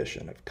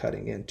prohibition, of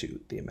cutting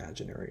into the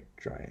imaginary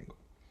triangle.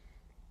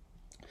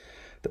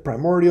 The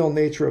primordial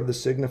nature of the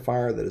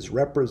signifier that is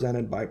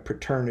represented by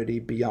paternity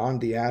beyond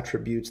the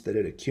attributes that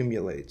it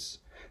accumulates,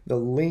 the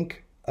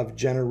link of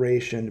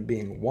generation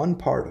being one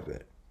part of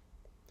it.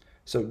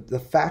 So the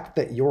fact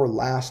that your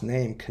last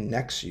name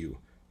connects you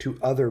to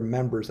other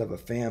members of a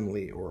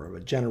family or of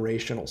a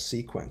generational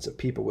sequence of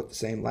people with the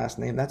same last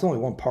name, that's only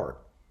one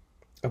part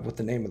of what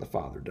the name of the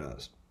Father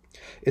does.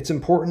 It's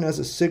important as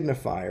a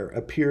signifier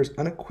appears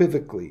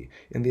unequivocally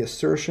in the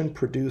assertion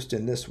produced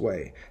in this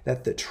way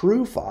that the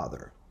true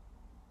Father,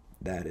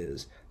 that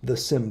is, the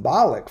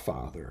symbolic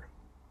Father,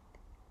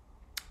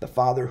 the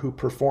Father who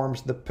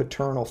performs the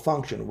paternal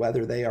function,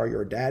 whether they are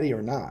your daddy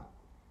or not,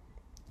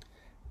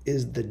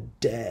 is the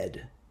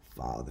dead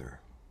Father.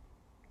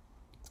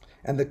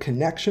 And the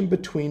connection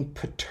between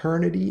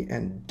paternity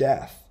and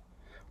death,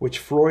 which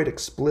Freud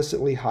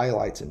explicitly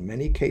highlights in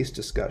many case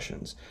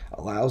discussions,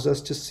 allows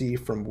us to see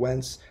from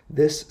whence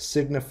this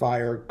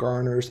signifier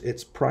garners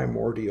its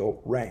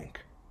primordial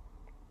rank.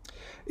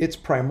 Its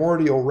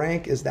primordial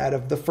rank is that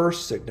of the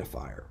first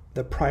signifier,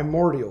 the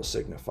primordial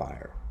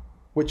signifier,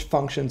 which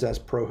functions as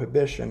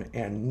prohibition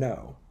and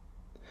no.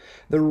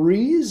 The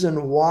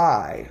reason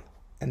why,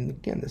 and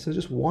again, this is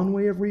just one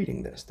way of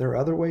reading this. There are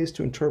other ways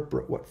to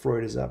interpret what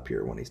Freud is up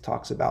here when he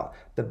talks about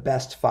the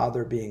best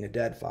father being a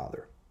dead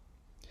father,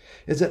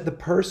 is that the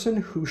person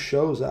who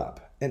shows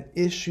up and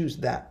issues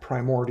that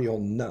primordial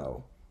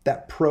no,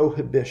 that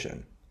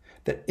prohibition,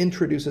 that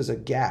introduces a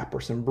gap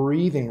or some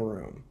breathing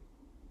room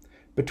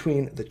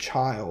between the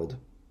child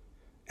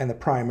and the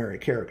primary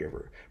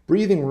caregiver.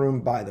 Breathing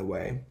room, by the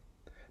way,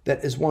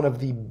 that is one of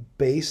the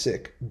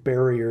basic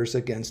barriers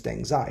against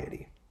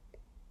anxiety.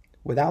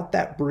 Without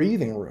that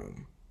breathing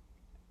room,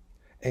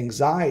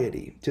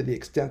 anxiety, to the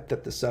extent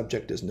that the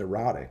subject is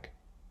neurotic,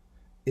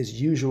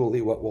 is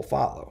usually what will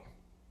follow.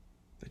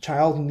 The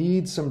child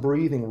needs some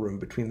breathing room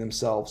between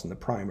themselves and the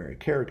primary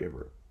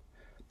caregiver.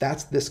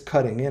 That's this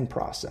cutting in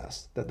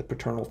process that the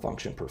paternal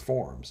function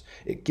performs.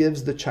 It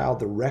gives the child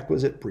the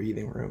requisite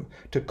breathing room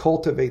to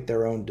cultivate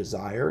their own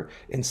desire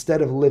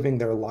instead of living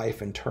their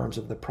life in terms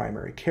of the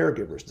primary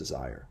caregiver's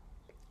desire.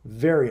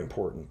 Very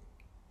important.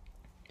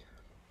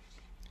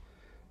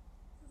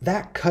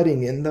 That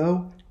cutting in,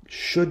 though,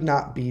 should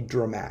not be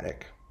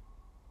dramatic.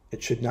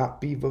 It should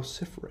not be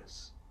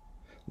vociferous.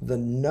 The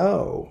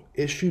no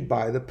issued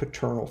by the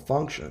paternal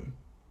function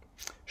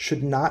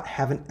should not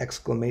have an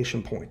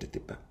exclamation point at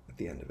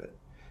the end of it.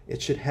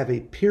 It should have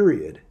a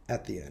period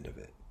at the end of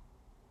it.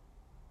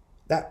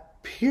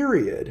 That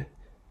period,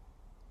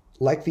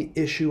 like the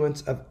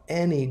issuance of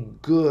any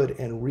good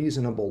and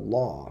reasonable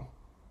law,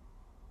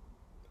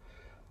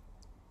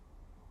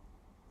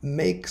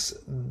 makes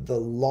the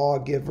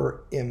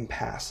lawgiver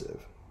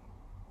impassive,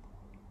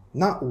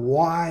 not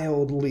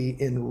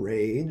wildly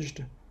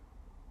enraged,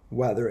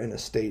 whether in a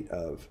state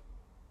of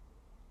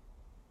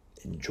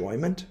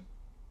enjoyment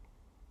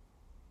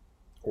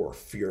or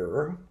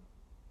furor,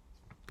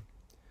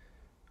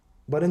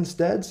 but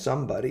instead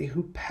somebody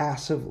who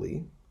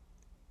passively,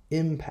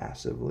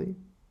 impassively,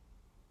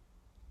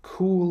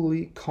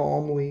 coolly,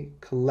 calmly,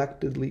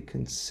 collectedly,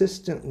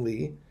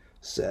 consistently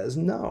says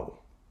no.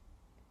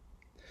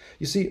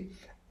 You see,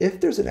 if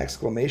there's an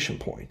exclamation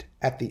point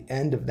at the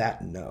end of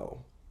that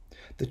no,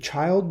 the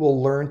child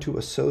will learn to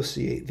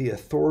associate the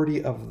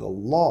authority of the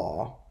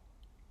law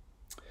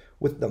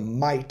with the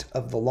might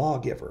of the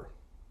lawgiver.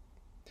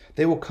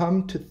 They will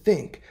come to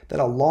think that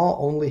a law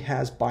only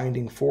has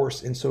binding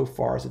force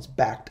insofar as it's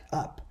backed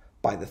up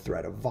by the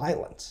threat of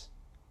violence.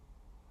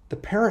 The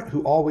parent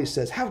who always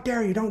says, "How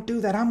dare you, don't do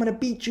that, I'm going to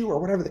beat you," or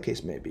whatever the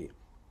case may be,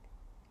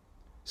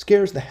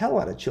 scares the hell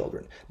out of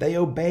children. They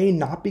obey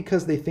not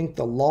because they think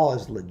the law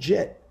is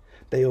legit.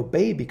 They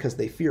obey because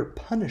they fear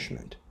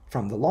punishment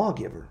from the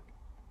lawgiver.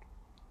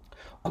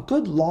 A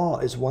good law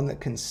is one that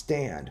can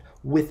stand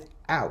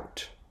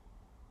without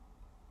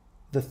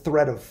the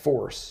threat of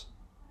force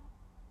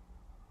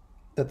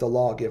that the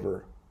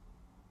lawgiver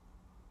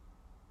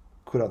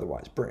could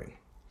otherwise bring.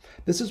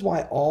 This is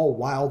why all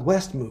Wild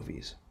West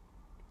movies,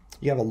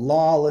 you have a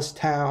lawless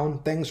town,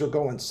 things are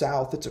going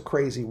south, it's a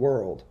crazy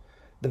world.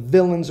 The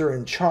villains are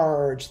in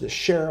charge, the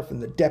sheriff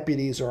and the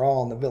deputies are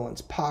all in the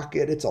villain's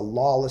pocket, it's a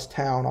lawless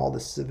town, all the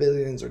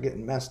civilians are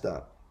getting messed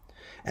up.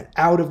 And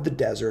out of the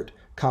desert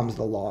comes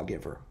the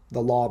lawgiver,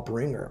 the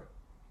lawbringer,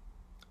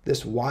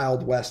 this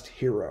Wild West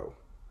hero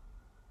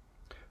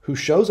who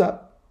shows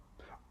up,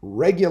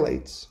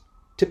 regulates,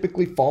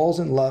 typically falls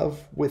in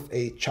love with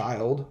a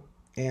child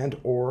and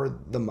or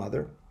the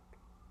mother,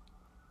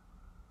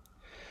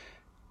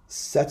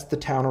 sets the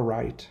town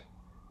aright,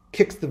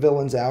 kicks the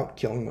villains out,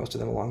 killing most of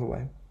them along the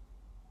way,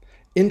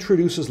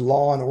 introduces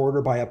law and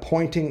order by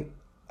appointing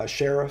a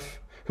sheriff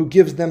who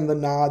gives them the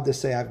nod to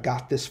say, "I've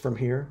got this from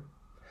here,"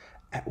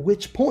 at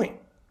which point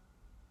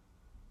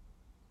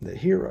the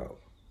hero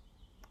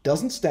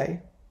doesn't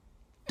stay,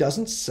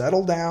 doesn't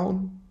settle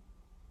down,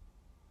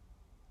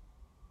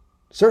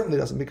 certainly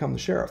doesn't become the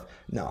sheriff.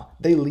 No,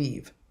 they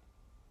leave.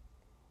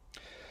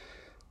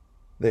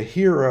 The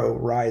hero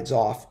rides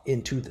off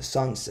into the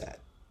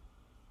sunset,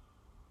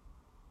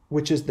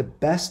 which is the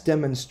best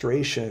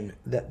demonstration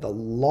that the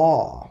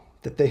law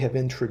that they have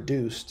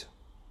introduced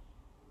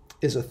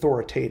is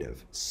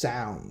authoritative,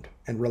 sound,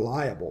 and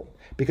reliable,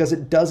 because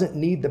it doesn't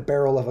need the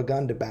barrel of a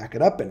gun to back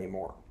it up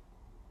anymore.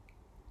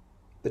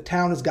 The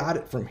town has got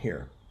it from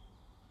here.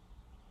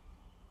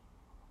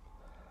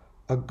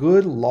 A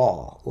good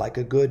law, like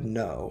a good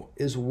no,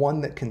 is one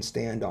that can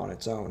stand on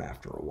its own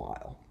after a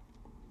while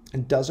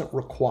and doesn't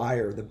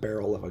require the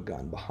barrel of a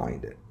gun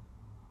behind it.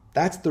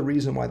 That's the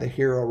reason why the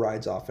hero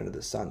rides off into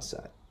the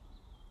sunset.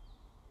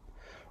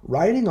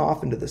 Riding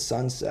off into the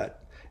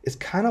sunset is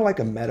kind of like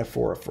a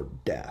metaphor for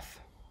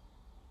death.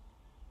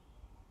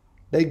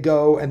 They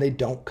go and they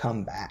don't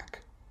come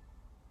back,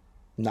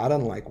 not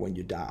unlike when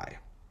you die.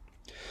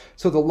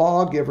 So the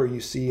lawgiver you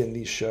see in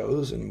these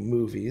shows and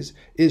movies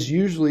is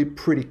usually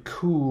pretty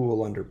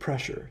cool under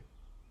pressure.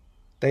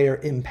 They are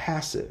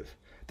impassive,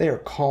 they are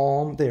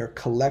calm, they are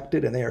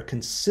collected, and they are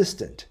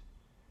consistent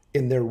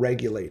in their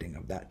regulating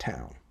of that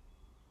town.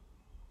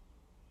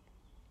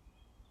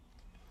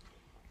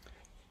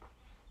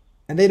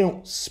 And they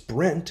don't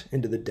sprint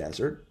into the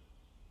desert.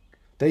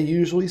 They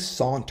usually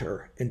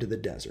saunter into the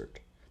desert.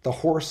 The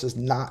horse is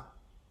not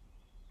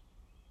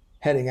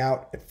heading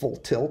out at full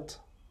tilt.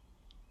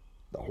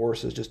 The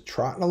horse is just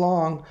trotting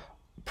along,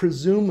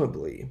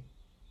 presumably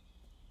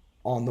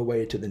on the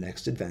way to the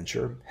next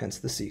adventure, hence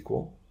the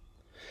sequel.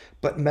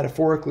 But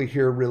metaphorically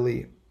here,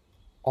 really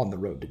on the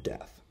road to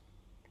death.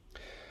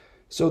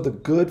 So the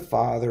good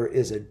father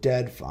is a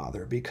dead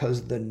father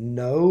because the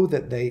no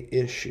that they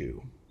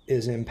issue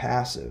is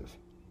impassive,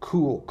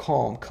 cool,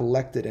 calm,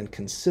 collected, and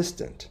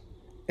consistent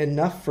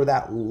enough for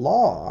that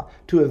law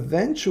to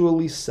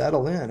eventually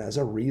settle in as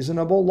a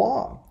reasonable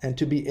law and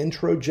to be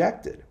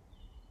introjected,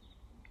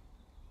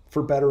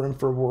 for better and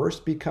for worse,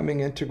 becoming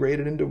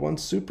integrated into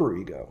one's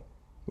superego,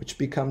 which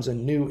becomes a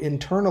new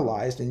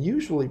internalized and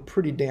usually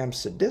pretty damn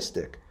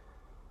sadistic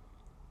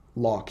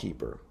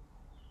lawkeeper.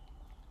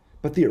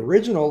 But the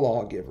original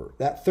lawgiver,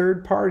 that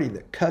third party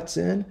that cuts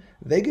in,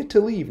 they get to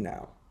leave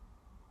now.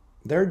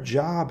 Their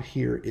job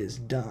here is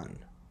done,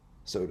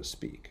 so to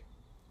speak.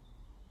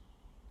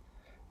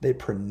 They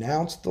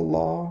pronounce the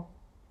law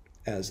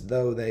as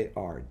though they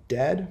are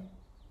dead.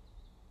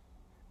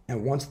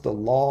 And once the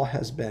law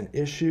has been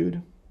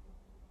issued,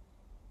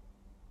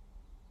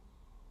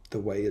 the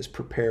way is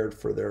prepared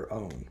for their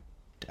own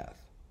death.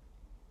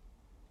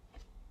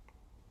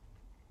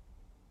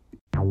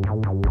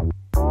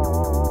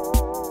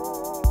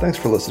 Thanks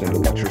for listening to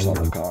Lectures on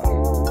the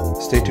Con.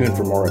 Stay tuned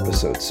for more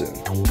episodes soon.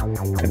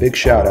 A big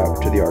shout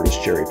out to the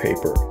artist Jerry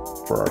Paper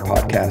for our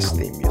podcast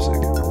theme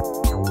music.